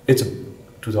it's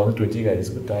 2020 guys, it's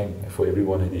a good time for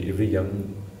everyone. Every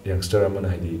youngster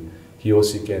he or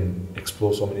she can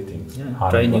explore so many things,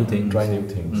 try new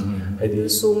things.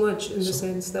 There's so much in the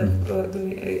sense that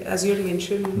as you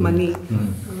mentioned, money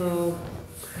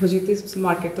this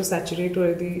market to saturate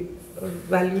already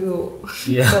value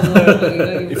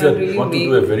if you want to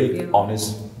do a very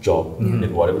honest job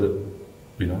in whatever the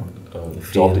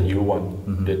job that you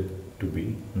want it to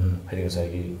be. I think it's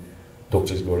like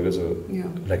doctors workers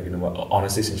like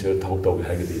honestly sincere talk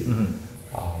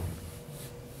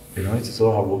it's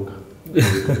so hard work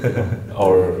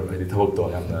or the talk to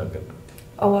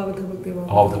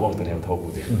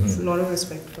it's a lot of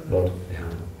respect for that.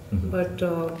 But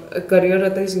career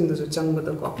at is in the chang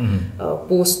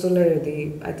post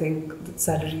I think the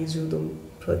salaries you do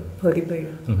I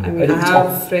mean, I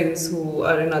have friends who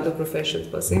are in other professions,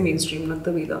 but say mainstream, not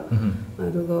the vida.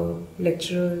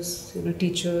 Lecturers,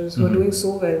 teachers who are doing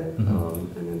so well,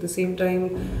 and at the same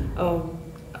time,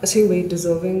 I think very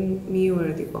deserving me or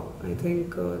I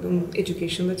think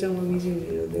education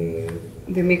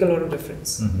they make a lot of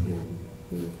difference.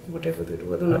 Whatever they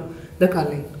do, I don't know. The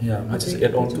calling. Yeah, I just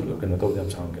add on to look and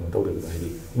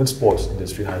even sports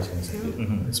industry has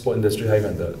sport industry high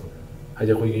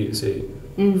say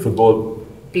football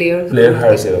player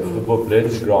hires a football player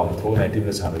is ground through 19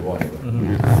 minutes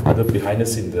 101. Other behind the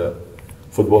scene the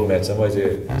football match some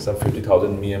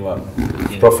 50,000 me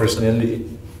professionally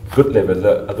good level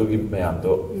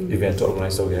event to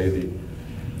organize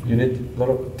you need a lot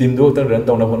of team run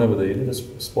down you need a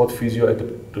sport physio at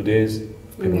today's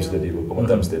study you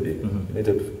need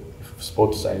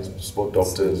sport science, sport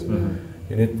doctors,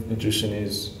 you need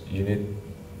nutritionists, you need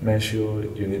measure,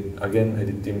 you need again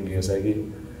team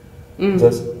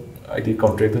just IT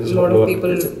contractors. A lot of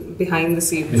people behind the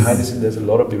scenes. There's a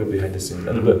lot of people behind the scenes.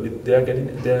 They are getting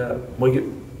their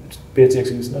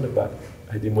paychecks is not a bad.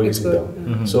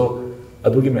 So a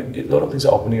lot of things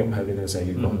are opening up having a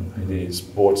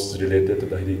sports related to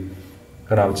the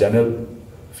channel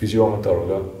physio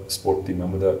sport team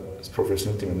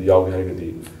professional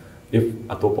team if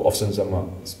atop options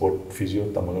sport physio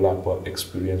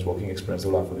experience working experience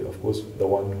of course the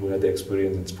one who had the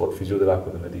experience in sport physio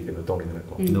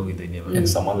and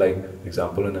someone like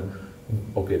example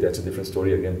okay that's a different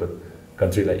story again but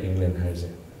country like England has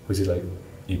which is like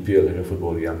EPL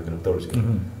football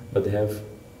but they have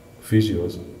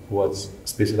physios who are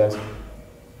specialized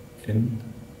in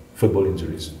football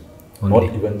injuries. Not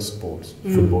even sports,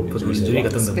 football injuries.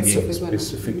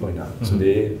 Specific point. So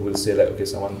they will say like, okay,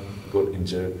 someone got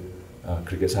injured,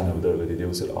 cricket they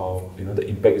will say, oh, the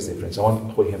impact is different.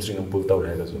 Someone who hamstring and pulled out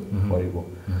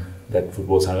that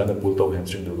football pulled out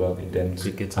hamstring intense.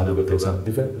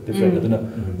 Different.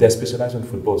 They're specialized in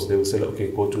football, so they will say like, okay,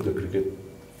 go to the cricket.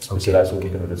 Specialized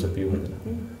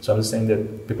So I'm just saying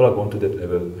that people are going to that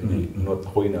level, not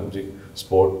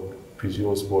sport,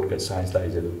 physio, sport, get science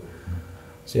like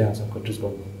So yeah, some countries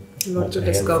got lot to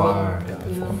discover.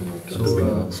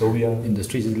 So we are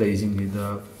industries is lazy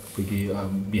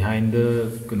behind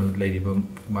the lady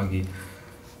magi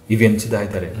events there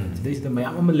is the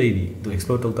mayam lady to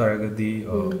explore the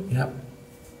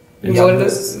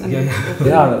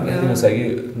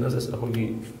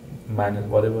manage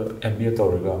whatever MBA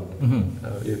tawraga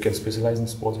you can specialize in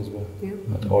sports as well.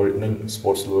 Or in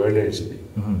sports lawyer actually.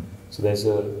 So there's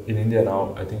in India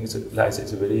now, I think it's a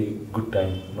very good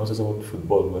time, not just about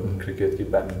football, but cricket,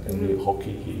 badminton,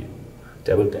 hockey,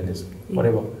 table tennis,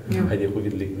 whatever. Idea we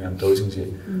get league, man.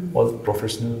 All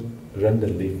professional run the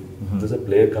league. Does a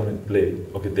player come and play?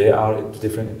 Okay, they are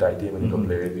different entity when you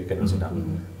play. You can see now,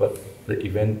 but the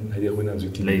event idea we know it's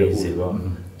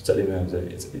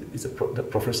the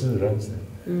professional runs.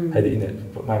 Idea in it,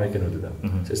 my can do that.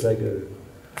 So it's like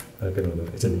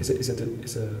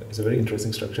it's a very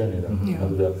interesting structure.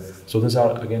 So those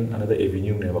are again another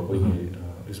avenue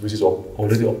which is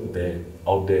already out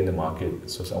there in the market.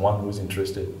 So someone who is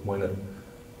interested,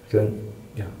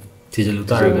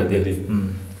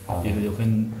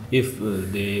 if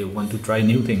they want to try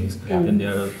new things, then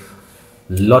there are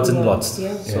lots and lots.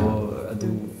 So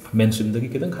mention the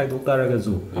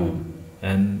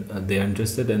and they are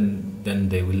interested, and then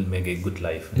they will make a good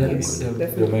life. Yes,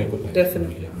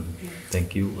 definitely.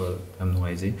 Thank you. I'm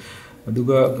noisy.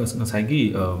 Aduga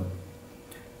ngasagi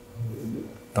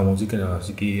tamoji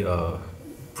ki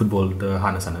football the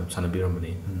hana sana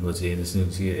biramani was as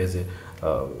a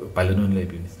pilot on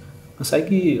labin.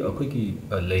 Ngasagi akoiki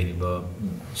lay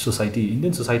society,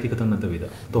 Indian society katang natavida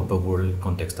top world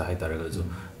context ta haitaraga.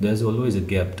 There's always a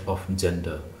gap of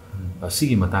gender.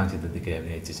 Sigi matang si tadi kaya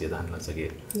ni cici dah hanla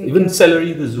sage. Even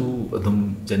salary the zoo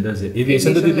gender se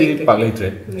aviation tadi di paglay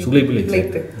tre, sulay pilay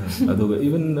tre. Aduga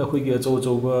even koi kaya chow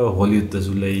Hollywood the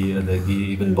sulay, adagi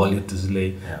even Bollywood the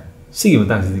sulay. Sigi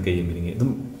matang si tadi kaya meaning.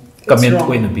 Comment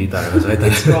ko na pita.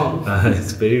 It's wrong.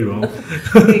 It's very wrong.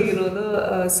 You know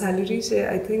the salary say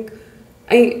I think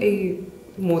I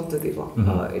mot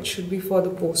it should be for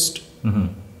the post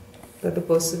that the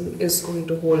person is going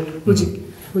to hold.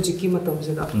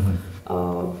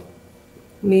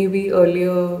 Maybe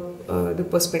earlier the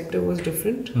perspective was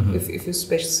different if you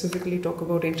specifically talk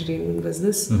about entertainment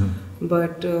business,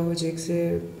 but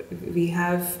we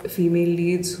have female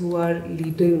leads who are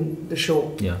leading the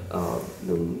show,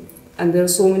 and there are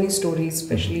so many stories,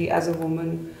 especially as a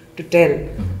woman, to tell.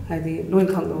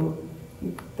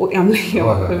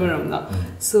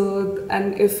 So,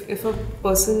 and if a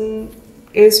person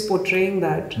is portraying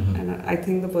that, and I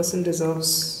think the person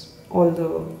deserves all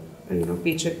the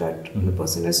paycheck that the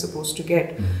person is supposed to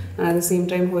get, and at the same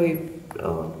time,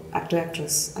 actor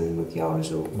actress,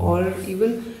 or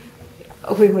even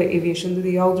aviation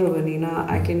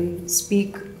I can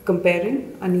speak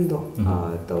comparing anido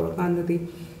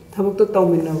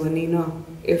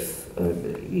if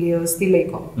layers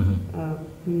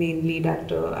main lead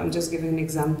actor, I'm just giving an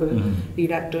example,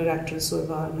 lead actor, actress,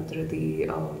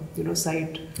 the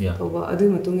side.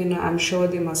 I'm sure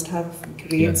they must have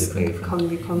grades.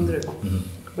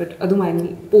 But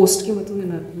post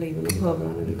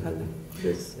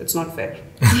it's not fair.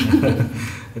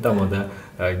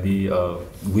 The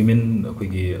women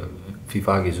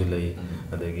FIFA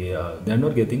they are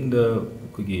not getting the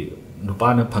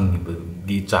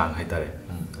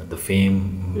the fame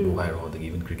or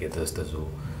even cricketers I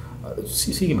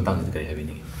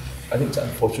think it's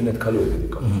unfortunate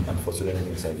unfortunate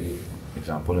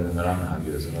example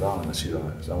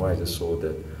somewhere I just saw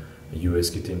that the US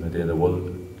team they are the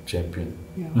world champion.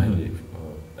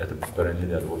 Currently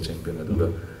they are world champion.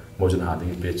 More than having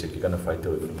a paycheck, you can fight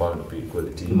with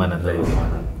equality.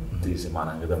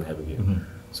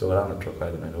 So around the truck, I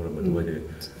don't know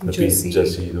the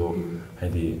Jersey though.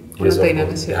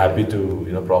 Happy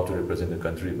to proud to represent the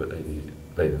country, but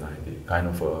kind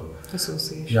of a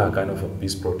association. Kind of a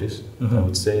peace protest. I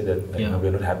would say that we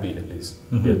are not happy at least.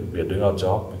 We are doing our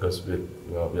job because we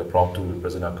are proud to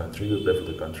represent our country. We play for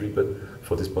the country, but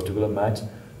for this particular match,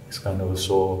 it's kind of a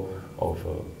show of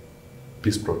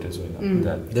peace protest.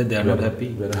 That they are not happy.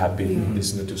 We are not happy.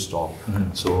 This needs to stop.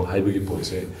 So I will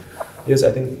say. Yes,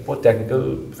 I think what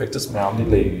technical factors mainly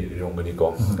lay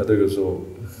so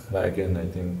again I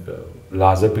think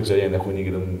larger picture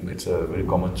it's a very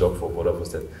common job for both of us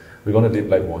that we're gonna live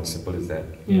like one, simple as that.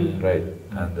 Right?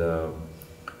 And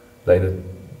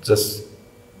just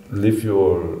live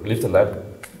the life,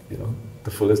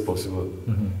 the fullest possible.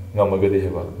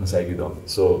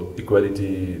 So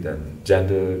equality, then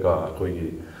gender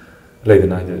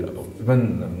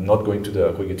even not going to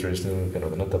the traditional kind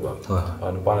of not about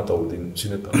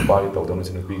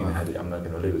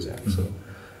so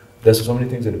there's so many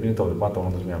things that the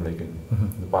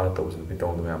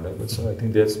but so I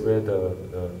think that's where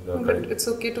but it's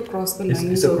okay to cross the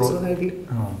lines also.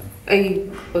 I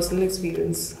personal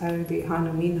experience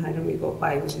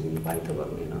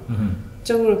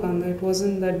Changrakanda, it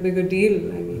wasn't that big a deal.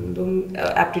 I mean,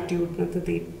 aptitude, not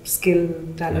the skill,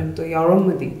 talent, to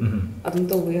yaramadi. Adum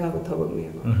to we have a thabak me.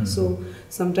 So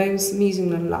sometimes me jing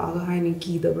na laga hai ni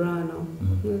ki da brana.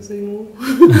 So you know,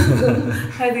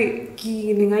 hai the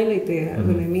ki ningai lete hai.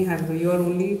 When I me have you are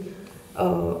only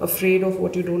afraid of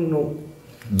what you don't know.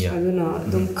 Yeah.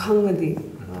 Aduna dum khangadi.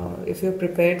 If you're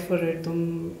prepared for it,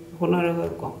 dum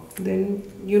honaraga ko. Then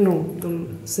you know,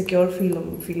 dum secure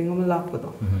feeling am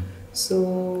lakpada.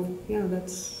 So yeah,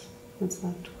 that's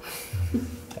that.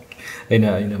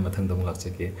 Aina mathang dong lak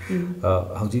cheke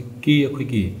hauji ki akhoi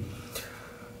ki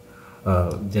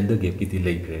gender gap ki ti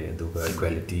leikre aduga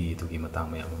equality to ki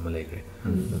matang mayam ma leikre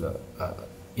aduga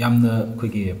yamna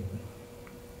akhoi ki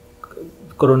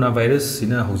coronavirus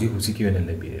sina hauji ki wena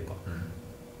lebire ko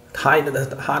thaina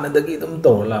hana dagi dum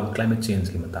torla climate change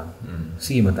ki matang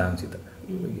si matang sita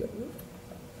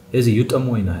as a youth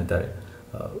amoina hatare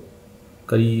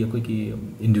kari akhoi ki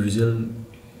individual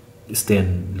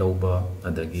stand loba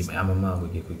adagi mayam ama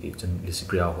akhoi ki chen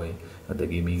lisipria hoi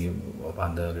adagi mi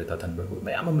opanda Greta Thunberg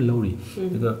mayam ama lori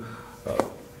daga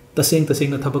taseng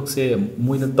na thabak se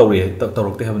moina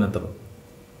tawrokte habana tab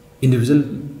individual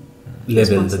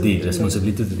level the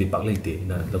responsibility to the public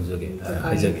na lawjage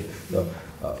haijage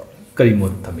kari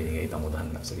mod thami ngai tamodan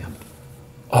na sagi ham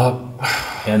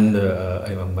and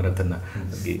I am maratana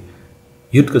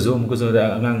youth ka zo mo ko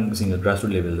angang singa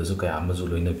grassroots level da so kaya ama zo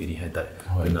loina biri hai ta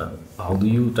na how do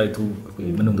you try to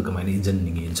manung da kamai ni jan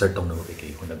ningi insert tong na ba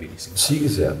ke ko na biri sing see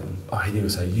is I think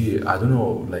say I don't know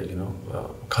like you know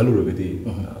khalu rogedi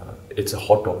it's a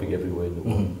hot topic everywhere in the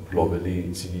world globally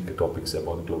see topics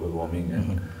about global warming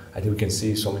and I think we can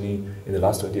see so many in the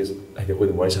last 20 years I think with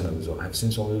the voice and so I've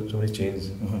seen so many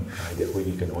changes I think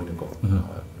we can only go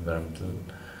environmental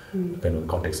kind of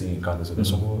context in kind of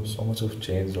so much of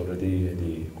change already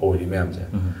the already ma'am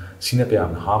sina kaya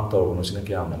harm to no sina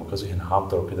kaya na because in harm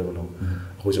to ke no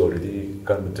who's already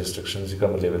kind of destructions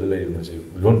kind of level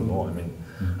we don't know I mean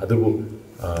adu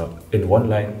in one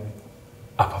line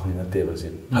apabli na table se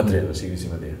hadre se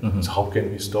so how can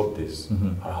we stop this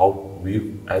or how we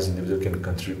as individual can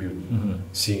contribute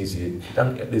see then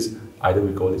at least either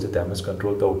we call it a damage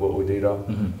control to over data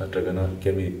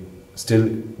can we still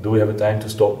do we have a time to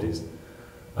stop this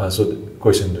so the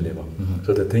question to never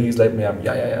so the thing is like ma'am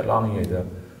long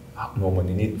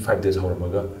normally need 5 days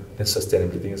horamaga then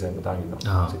sustainability is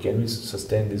so can we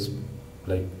sustain this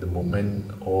like the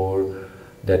movement or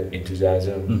that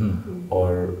enthusiasm or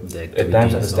at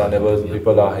times understandable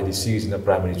people are had sees in a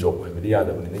primary job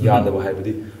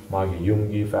habidi magi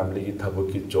yumgi family ki thabuk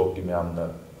ki job ki ma'am na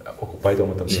occupy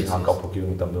the matam si hang ka phoki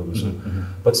matam do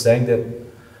but saying that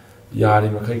yari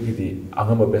makai ki di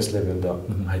angama best level da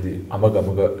haidi amaga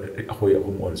akoi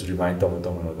akum or remind tam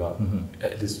ga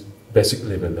at least basic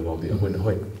level about the akoi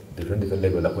hoi different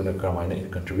level akoi na kamaina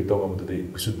contribute to am to the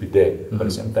should be there but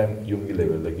at the same time yumgi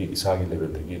level lagi isagi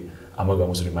level lagi amaga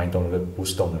mus remind tam ga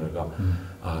push tam ga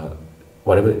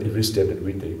whatever every step that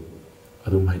we take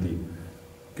adum haidi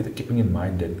keeping in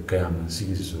mind that kayam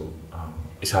sigi so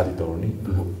isadi torni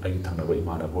ai thangna ba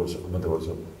imana boso amada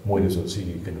boso moine so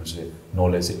sigi keno se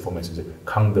knowledge information se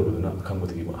khangda buduna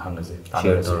khangbuti ki hanga se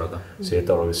share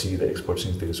toroga sigi the experts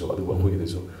in so adu ba hoyi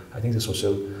so I think the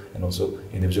social and also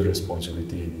individual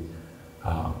responsibility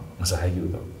masa hayu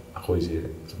da akoi je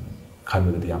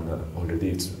khamda di amna already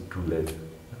it's too late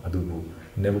adu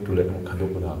never too late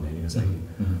khando ko da ne sai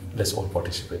let's all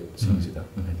participate sigi da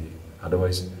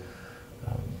otherwise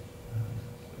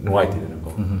no idea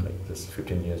like this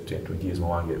 15 years 20 years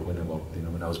more when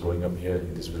I was growing up here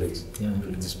in this village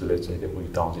we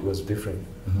towns it was different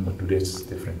but today it's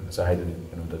different so I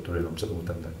didn't the tourism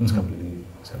it's completely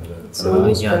similar so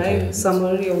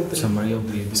summary of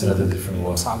the it's another different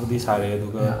world sabudi sare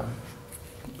aduga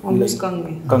almost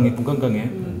kangi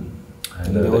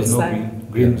and there was no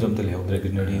green zone the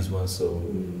greeneries was so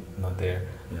not there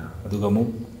aduga mu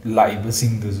live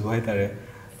sing this why tare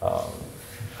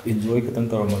enjoy katang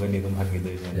taramagani dum hangi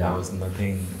there was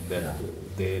nothing that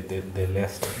they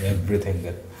left everything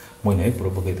that moine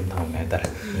propagate dum thang na tar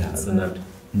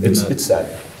it's sad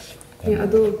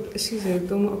ado she said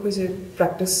dum akoi se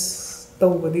practice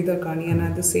tawbadi da kani and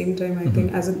at the same time I think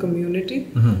as a community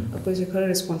akoi se khara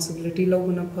responsibility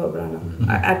loguna phabrana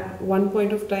at one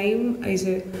point of time I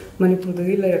say manipur da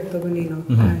la yakta bani na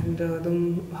and dum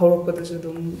hawrokpada se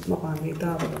dum mapani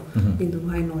ta ba indum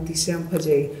hai notice am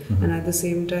phajai and at the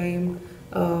same time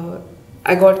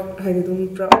I got haidum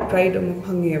pride am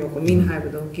bhange ba ko mean hai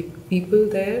ba ki people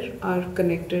there are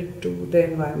connected to the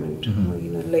environment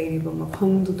lai ba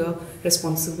maphang to the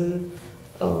responsible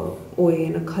oye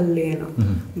na khalle na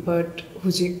but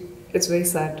huji it's very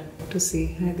sad to see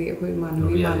haidi akoi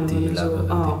manavi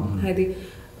manavi haidi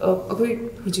akoi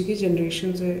hujiki generation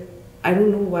se I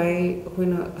don't know why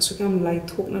when asukam light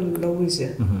thokna low is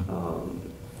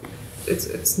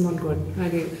it's not good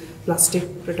haidi plastic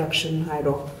production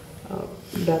hairo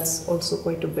that's also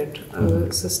quite a bit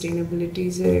sustainability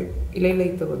is ilai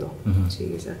like the bodo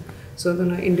cheese so the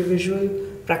individual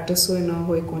practice so na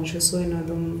hoy conscious so na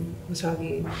dum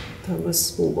masagi thermos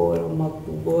pubo or mug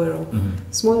pubo or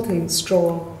small things straw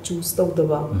juice to the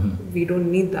we don't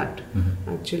need that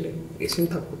actually isin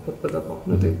thak khot pada ko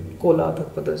no te cola thak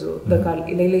pada jo the kal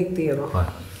ilai like the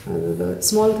the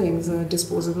small things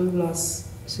disposable glass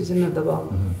season na daba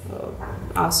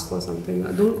ask for something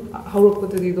don't how up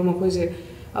to the dum ko je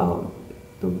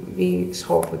we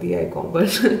shop with the icon but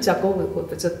chako ko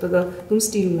ta chatta tum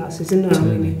steel glass season na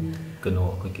ni kano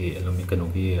ki alumi kano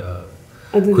ki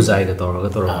khuzai da toraga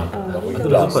adu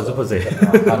la faze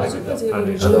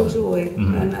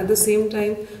and at the same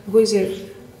time because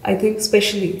I think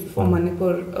especially for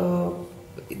Manipur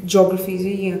geography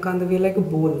is kind of like a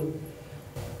bowl.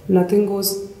 Nothing goes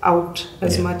out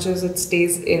as much as it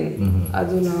stays in.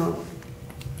 Aduna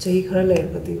chahi khale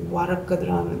kati warak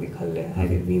kadra na dikhale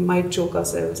we might choke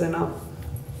ourselves in our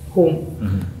home.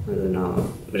 Aduna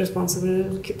responsible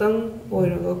kitang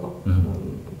oiraga ko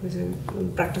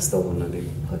practice to na de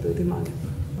hadu di mane.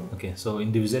 Okay, so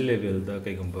individual level da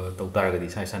kai gamba tau taragadi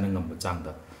sai sana ngamba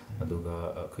changda aduga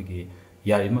khigi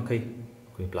yari makai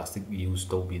koi plastic use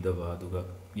to bi da ba aduga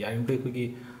yari makai khigi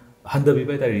handa bi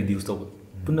bai ta reduce to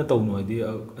punna to no di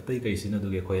atai kai sina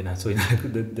aduga khoi na soina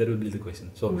that will be the question.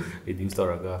 So reduce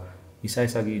toraga isa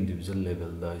isa gi individual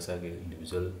level da isa gi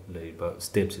individual leiba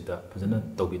steps ida phajana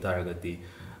to bi taragadi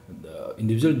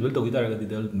individual level to guitar they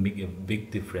will make a big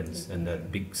difference and a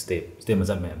big step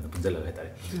maza me am punjala hai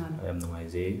tare I am no ai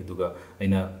je duga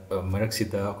aina marak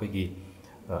sita koi gi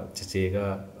cheche ga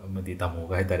madi tamo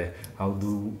ga hai tare how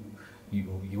do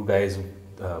you guys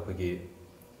koi gi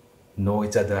know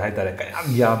each other hai tare kayam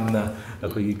yamna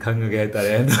koi gi khang ga hai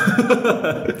tare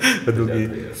adu gi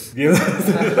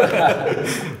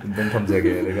then tham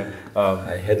jage lega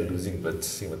I had losing but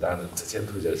sing with an chen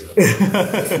thu ja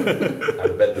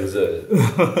I'm bad loser.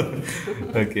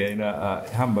 Okay na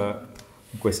hamba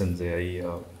question je ai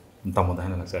tamo da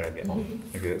hana sara ge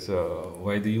okay so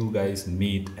why do you guys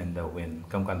meet and when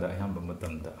kam kan da hamba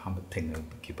matam da hamba thing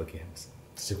ki pa ke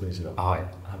Sikuni sila. ha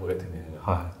Hamba ga thing ne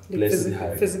ha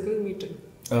physical meeting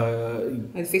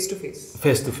and face to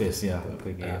face yeah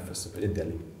koi ge first of all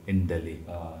in Delhi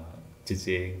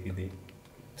chiche idi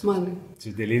mane chi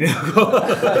Delhi ne ko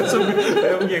so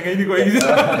am ye ngai ni koi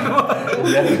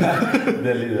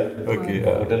Delhi da okay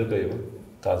hotel pe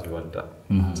Taj we went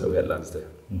so we had lunch there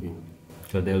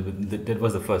so that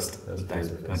was the first time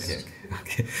okay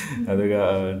aduga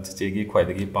chiche gi khwai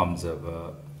da gi pamja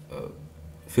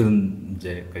film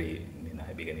je kai ni na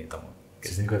bi gani tamo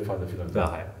Kising ko fa da film da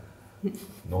hai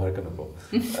no har kana po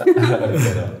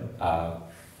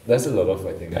there's a lot of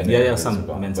I think yeah some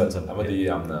mentioned some amadi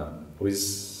amna always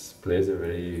plays a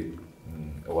very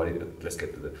let's get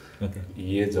to the okay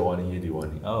ye jawani ye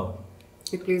diwani oh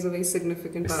it plays a very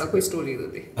significant part koi story do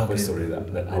de koi story that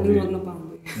ani magna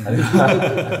pambe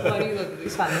story do de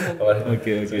sana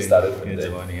okay so we started from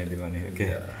there Diwani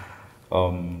okay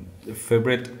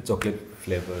favorite chocolate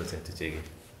flavors at chiche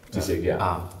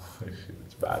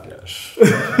it's bad yeah so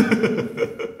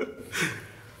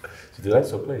do you like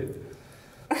chocolate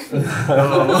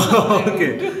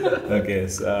okay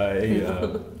so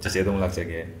chiche dong lak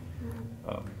chage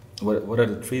what are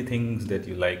the three things that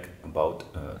you like about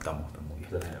Tamo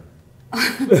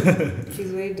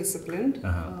he's very disciplined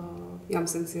I'm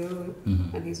sincere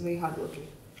and he's very hardworking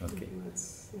okay that's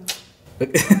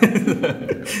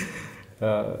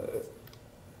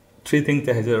three things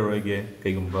that has a roige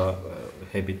kaigumba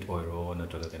habit oiro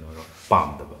natraga kenoro palm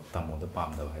da Tamo da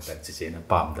palm da hai ta chiche na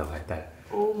palm da hai ta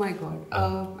oh my god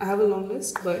I have a long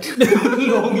list but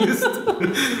long list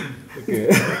okay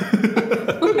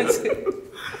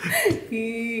he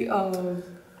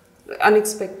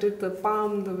unexpected the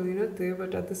palm the there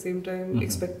but at the same time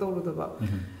expect the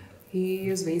he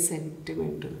is very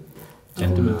sentimental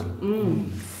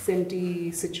senti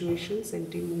situation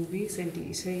senti movie senti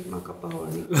isai makapa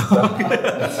horni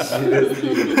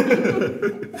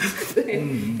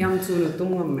yam tsunu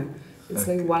tumgamme it's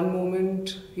like one moment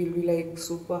he'll be like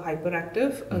super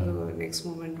hyperactive the next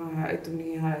moment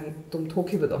tum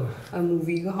thoki bado a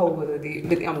movie ga how bado di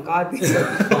with am ka di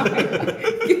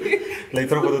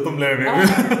later bado tum le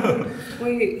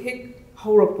wai hit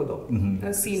how up bado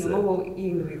scene no ho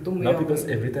ing ri tum not because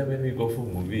every time when we go for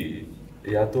movie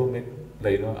yeah, to make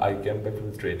like I came back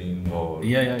from training or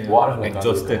yeah.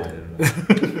 Exhausted.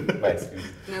 My excuse.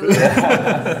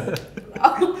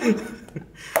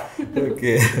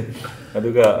 Okay.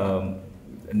 Aduga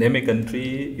name a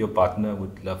country your partner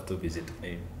would love to visit.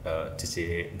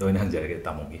 Chiche doin hanjarage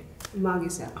tamongi.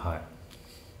 Magisa. Hi.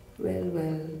 Well.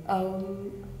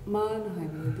 Man, I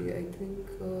think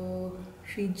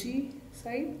Fiji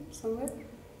side somewhere.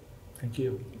 Thank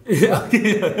you.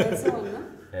 That's the one, no?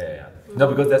 Yeah. No,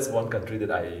 because that's one country that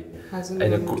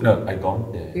I've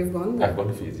gone there. You've gone there? I've gone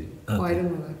to Fiji. Oh, I don't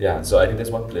know that. Yeah, so I think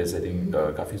that's one place. I think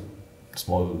coffee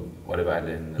small whatever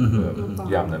island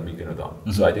yamna mi kano da.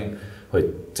 So I think hoi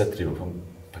chatri from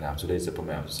Panam so there's a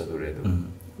Panam Sadure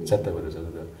chatta with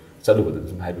the Sadu with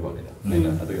some happy one.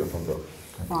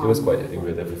 It was quite, I think we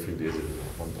were there for a few days.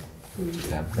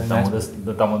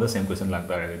 The Tam the same question like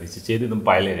that. This is Chedi the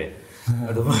pilot.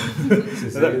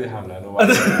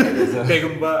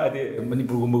 Kayumba at the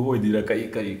Manipur did a Kai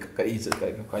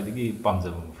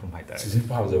Pamza from my time. She's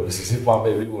palm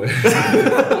everywhere.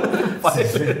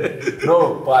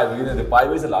 No, pie, the pie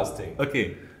was the last thing.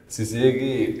 Okay.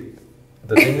 Sisigi,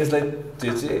 the thing is like,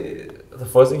 the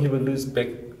first thing he will do is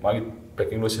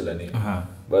packing no shilani.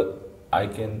 But I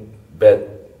can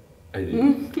bet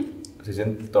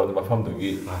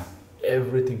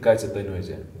everything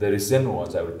the recent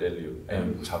ones I will tell you.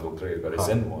 The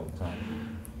recent ones.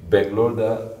 Bangalore,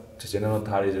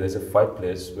 there's a 5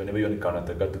 place whenever you're in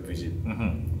Karnataka to visit.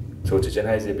 So Chichen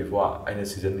is before I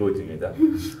season loading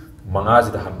Mangas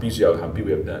the Hampi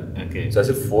we have done. Okay. So I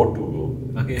said 4 to go.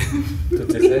 Okay. So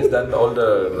Chichen has done all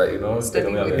the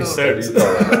studies.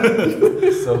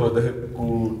 So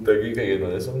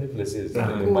there's so many places.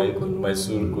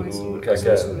 Mysore, Kunur,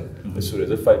 Kaka, Mysore,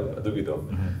 there's 5.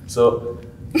 So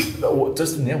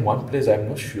just to name one place, I'm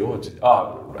not sure.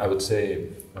 I would say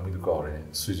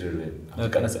Switzerland.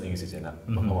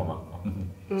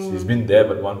 She's been there,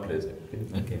 but one place.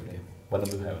 Okay. One of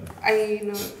them haven't. I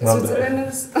know.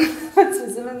 Switzerland's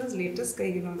latest,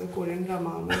 the Korean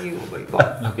drama. Okay.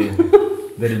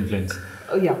 That influence.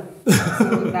 Oh, yeah.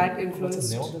 So that influenced. What's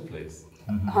the name of the place?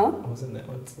 Huh? What's the name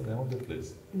of the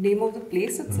place? Name of the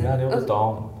place itself? Yeah, name of the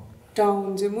town.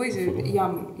 Town, Yam.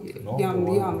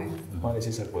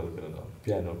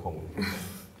 Piano.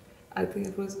 I think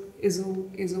it was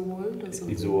Isoworld or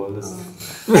something. Isoworld.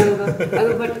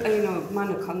 But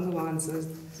man comes of answers.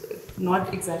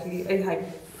 Not exactly. I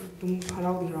had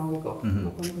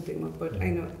but I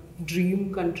know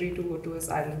dream country to go to is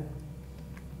Ireland.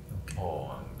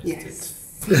 Oh, I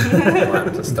missed it.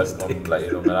 I'm just stuck on like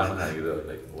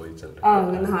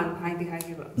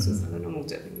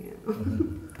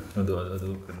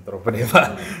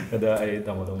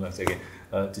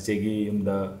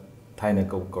Thailand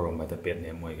Koroma the pet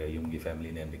name, Yumgi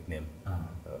family name, nickname.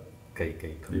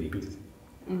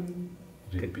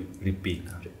 Repeat.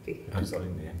 I'm sorry,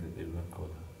 name that they will call.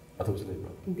 I thought they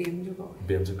were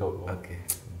BHIM. Okay.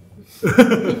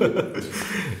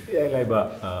 Yeah, like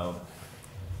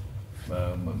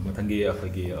Matangi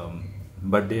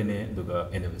birthday ne, duga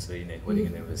anniversary ne, wedding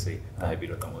anniversary. I be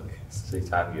say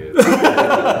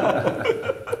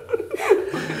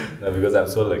because I'm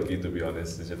so lucky to be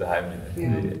honest. It's just I'm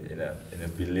in a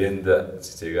billion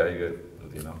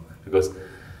because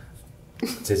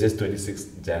it's just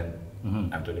 26th Jan.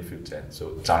 I'm 25th Jan,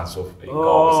 so chance of I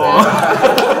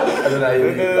don't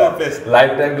know.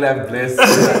 Lifetime I'm blessed.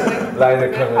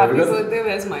 Happy birthday,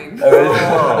 where's mine?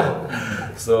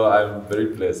 So I'm very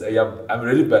blessed. I'm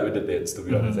really bad with the dates, to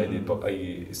be honest. I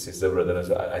sister brother,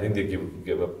 so I think they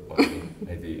give up on me.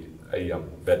 I am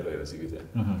bad way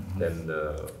Then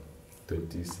the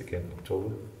 22nd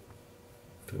October.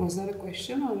 Was that a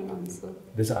question or an answer?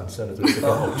 There's an answer. 22nd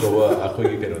October,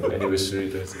 anniversary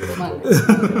 22nd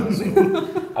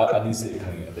October.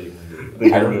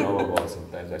 I don't know about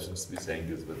sometimes I shouldn't be saying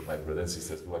this, but my brother and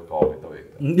sisters who are calling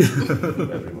it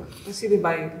everyone. See, they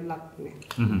buy luck.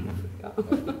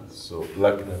 So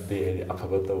luck in a day,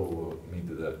 Apabata me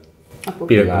to that.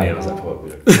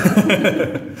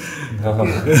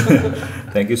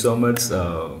 Thank you so much.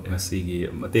 Masigi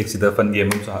takes the fun game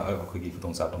of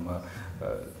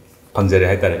Pangzare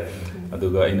Hatare.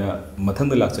 Aduga in a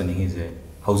Matanda Lachaning is a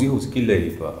Hausi who's killer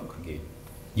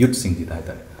youth sing the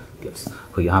Hatare. Yes,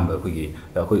 we hamba we get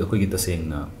the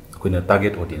saying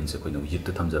target audience youth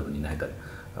to thumbs up in Hatare.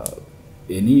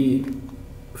 Any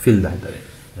field Hatare,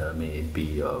 may it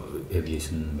be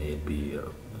aviation, may it be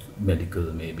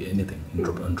medical, maybe anything,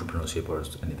 entrepreneurship or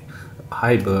anything.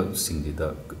 Hyper sing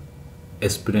the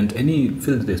aspirant, any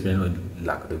field that aspirant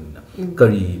lack them.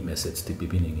 Curry message to be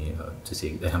beginning to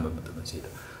say the hammer to say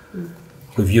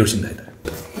the viewers in that.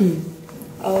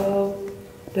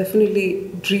 definitely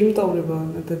dream tawriba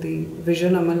natadi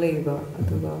vision ama leiba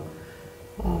aduga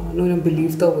no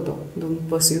believe tawdo dum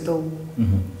pursue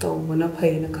tawbana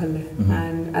phai na khalle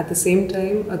and at the same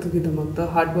time adugi damakta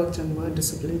hard work changba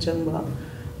discipline changba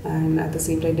and at the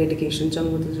same time dedication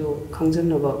changba to jo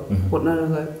khangjanaba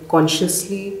hotnaraga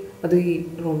consciously adui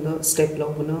romda step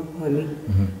lawna hani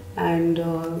and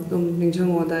dum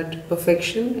ninjang that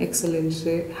perfection excellence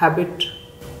se habit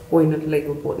oina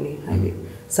laiba potni habi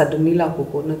suddenly la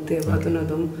ko natte baduna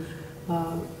dum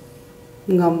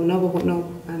ngamna botno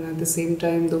and at the same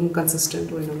time dum consistent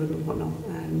oina dum botno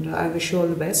and I wish you all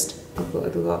the best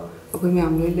aduga akoi me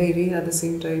amle leiri at the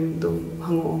same time dum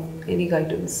hango any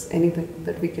guidance anything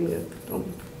that we can get from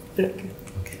okay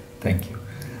thank you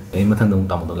ai mathang dum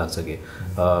tamodo laksage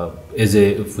as a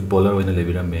footballer oina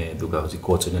lebira me duga hoji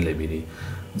coach oina lebiri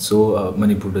so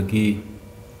manipur dagi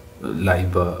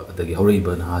laiba dagi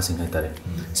horiba na sing haitare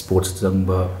sports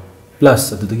jangba plus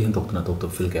adudagi hentokna tok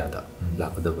field kya da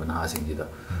lakada na sing jida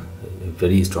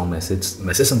very strong message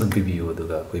something PBU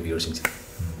aduga koi viewers sing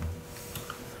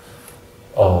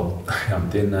yam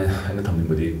ten ana thamni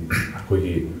bodi koi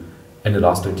gi in the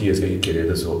last 20 years ga career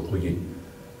da so koi gi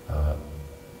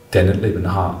talent laiba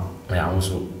na mayam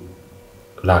so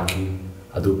lucky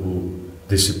adubu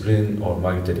discipline or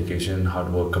my dedication hard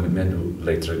work commitment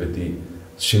later gadi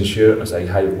sincere as I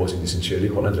high was sincerely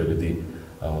honor gadi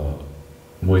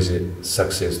moise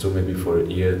success to maybe for a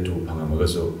year to pangamaga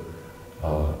so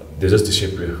there's just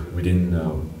disappear within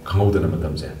kangodana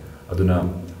matamse aduna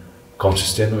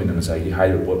consistent in as I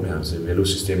high report me has a value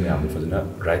system me for the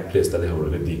right place that they have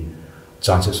gadi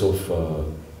chances of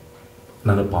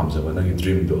nana pamsa ba nang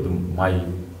dream do my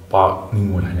pa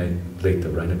ningmo hai later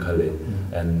right khale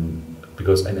and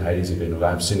because I high is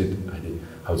I've seen it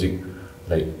how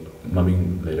like maming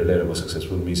later was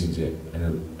successful meetings and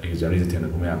I journey the thing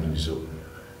ko me am so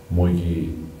moigi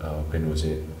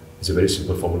it's a very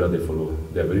simple formula they follow.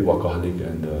 They are very workaholic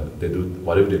and they do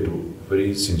whatever they do very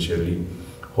sincerely.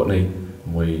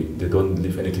 They don't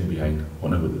leave anything behind.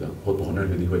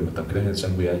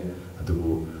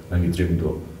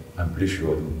 I'm pretty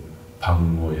sure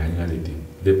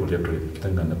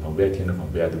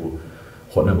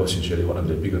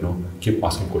keep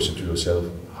asking questions to yourself.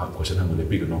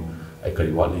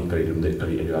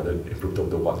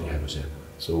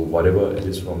 So whatever it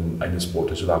is from any sport,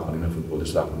 football,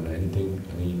 anything,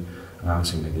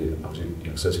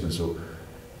 so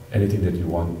anything that you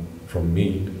want from me,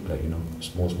 like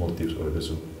small tips or whatever.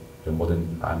 So I'm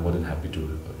more than happy to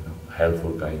help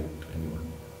or guide anyone.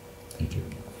 Thank you.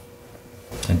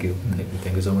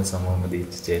 Thank you so much, Samamadi.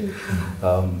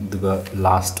 The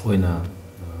last oina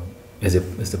as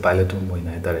the pilot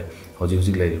oina hitare.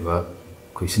 Hoji laiva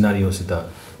koi scenario sita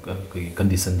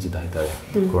condition sita hitare.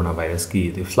 Coronavirus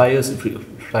ki the flyers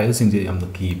sing je yam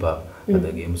ki ba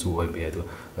ada game su oi be to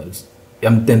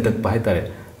yam tentak pa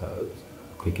hitare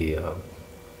koi ki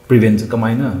prevent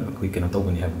kamaina koi kana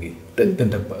tawbani habgi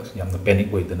tentak pa yam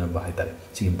panic oi dana ba hitare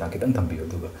sigim ta kitang thambiyo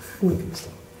to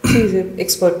she's an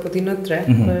expert put in a threat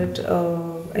but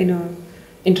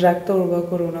interact over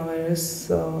coronavirus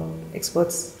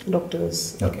experts doctors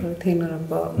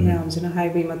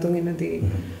highway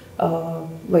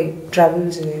travel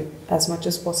as much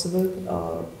as possible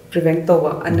prevent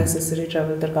unnecessary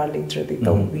travel interact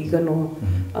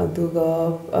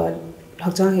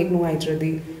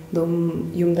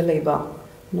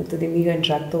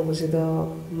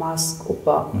mask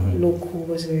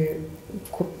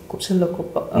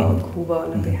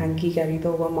hanky carry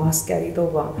mask carry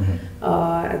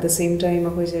at the same time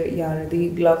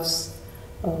gloves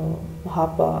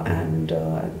and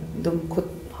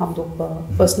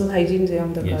personal hygiene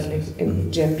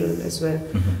in general as well.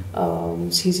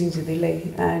 And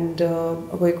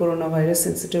coronavirus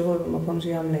sensitive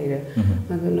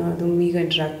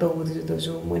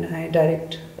interact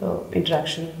direct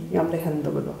interaction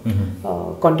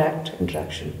contact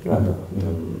interaction rather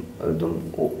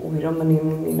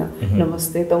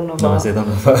namaste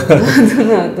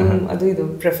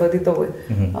prefer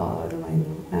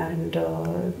and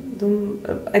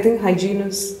I think hygiene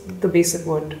is the basic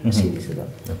word.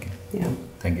 Okay. Yeah.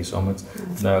 Thank you so much.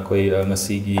 Na koi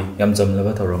ngasi gi yam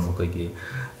jamlaba thorom koi gi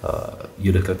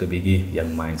Yudhakakabigi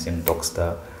Young Minds Young Talks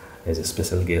ta as a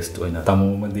special guest oina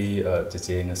tamu madi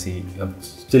cheche ngasi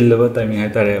chillaba timing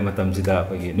haitare matam sida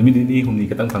koi numidini humni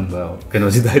katang phangba keno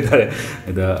sida haitare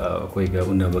da koi ga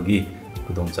unabagi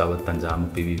kudong chawat tanjam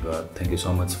pibiba. Thank you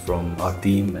so much from our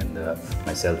team and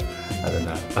myself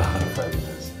adana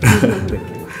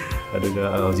aduga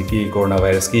hojiki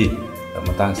coronavirus ki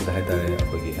matang sida haitare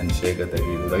koi handshake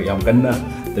atagi yam kanna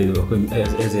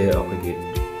as a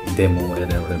demo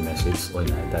and a message or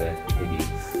either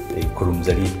a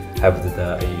kurumzari have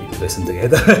the listen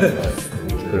together.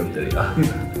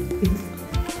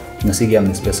 Nasi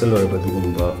game special or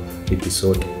about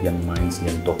episode Young Minds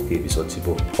Young Talk episode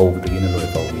sibo how the gina loy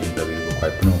pau mi interview ko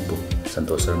kai puno to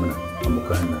Santosh Sharma na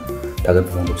amuka na tagat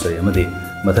phone up sari amadi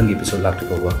mathang episode lak to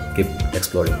keep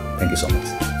exploring. Thank you so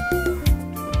much.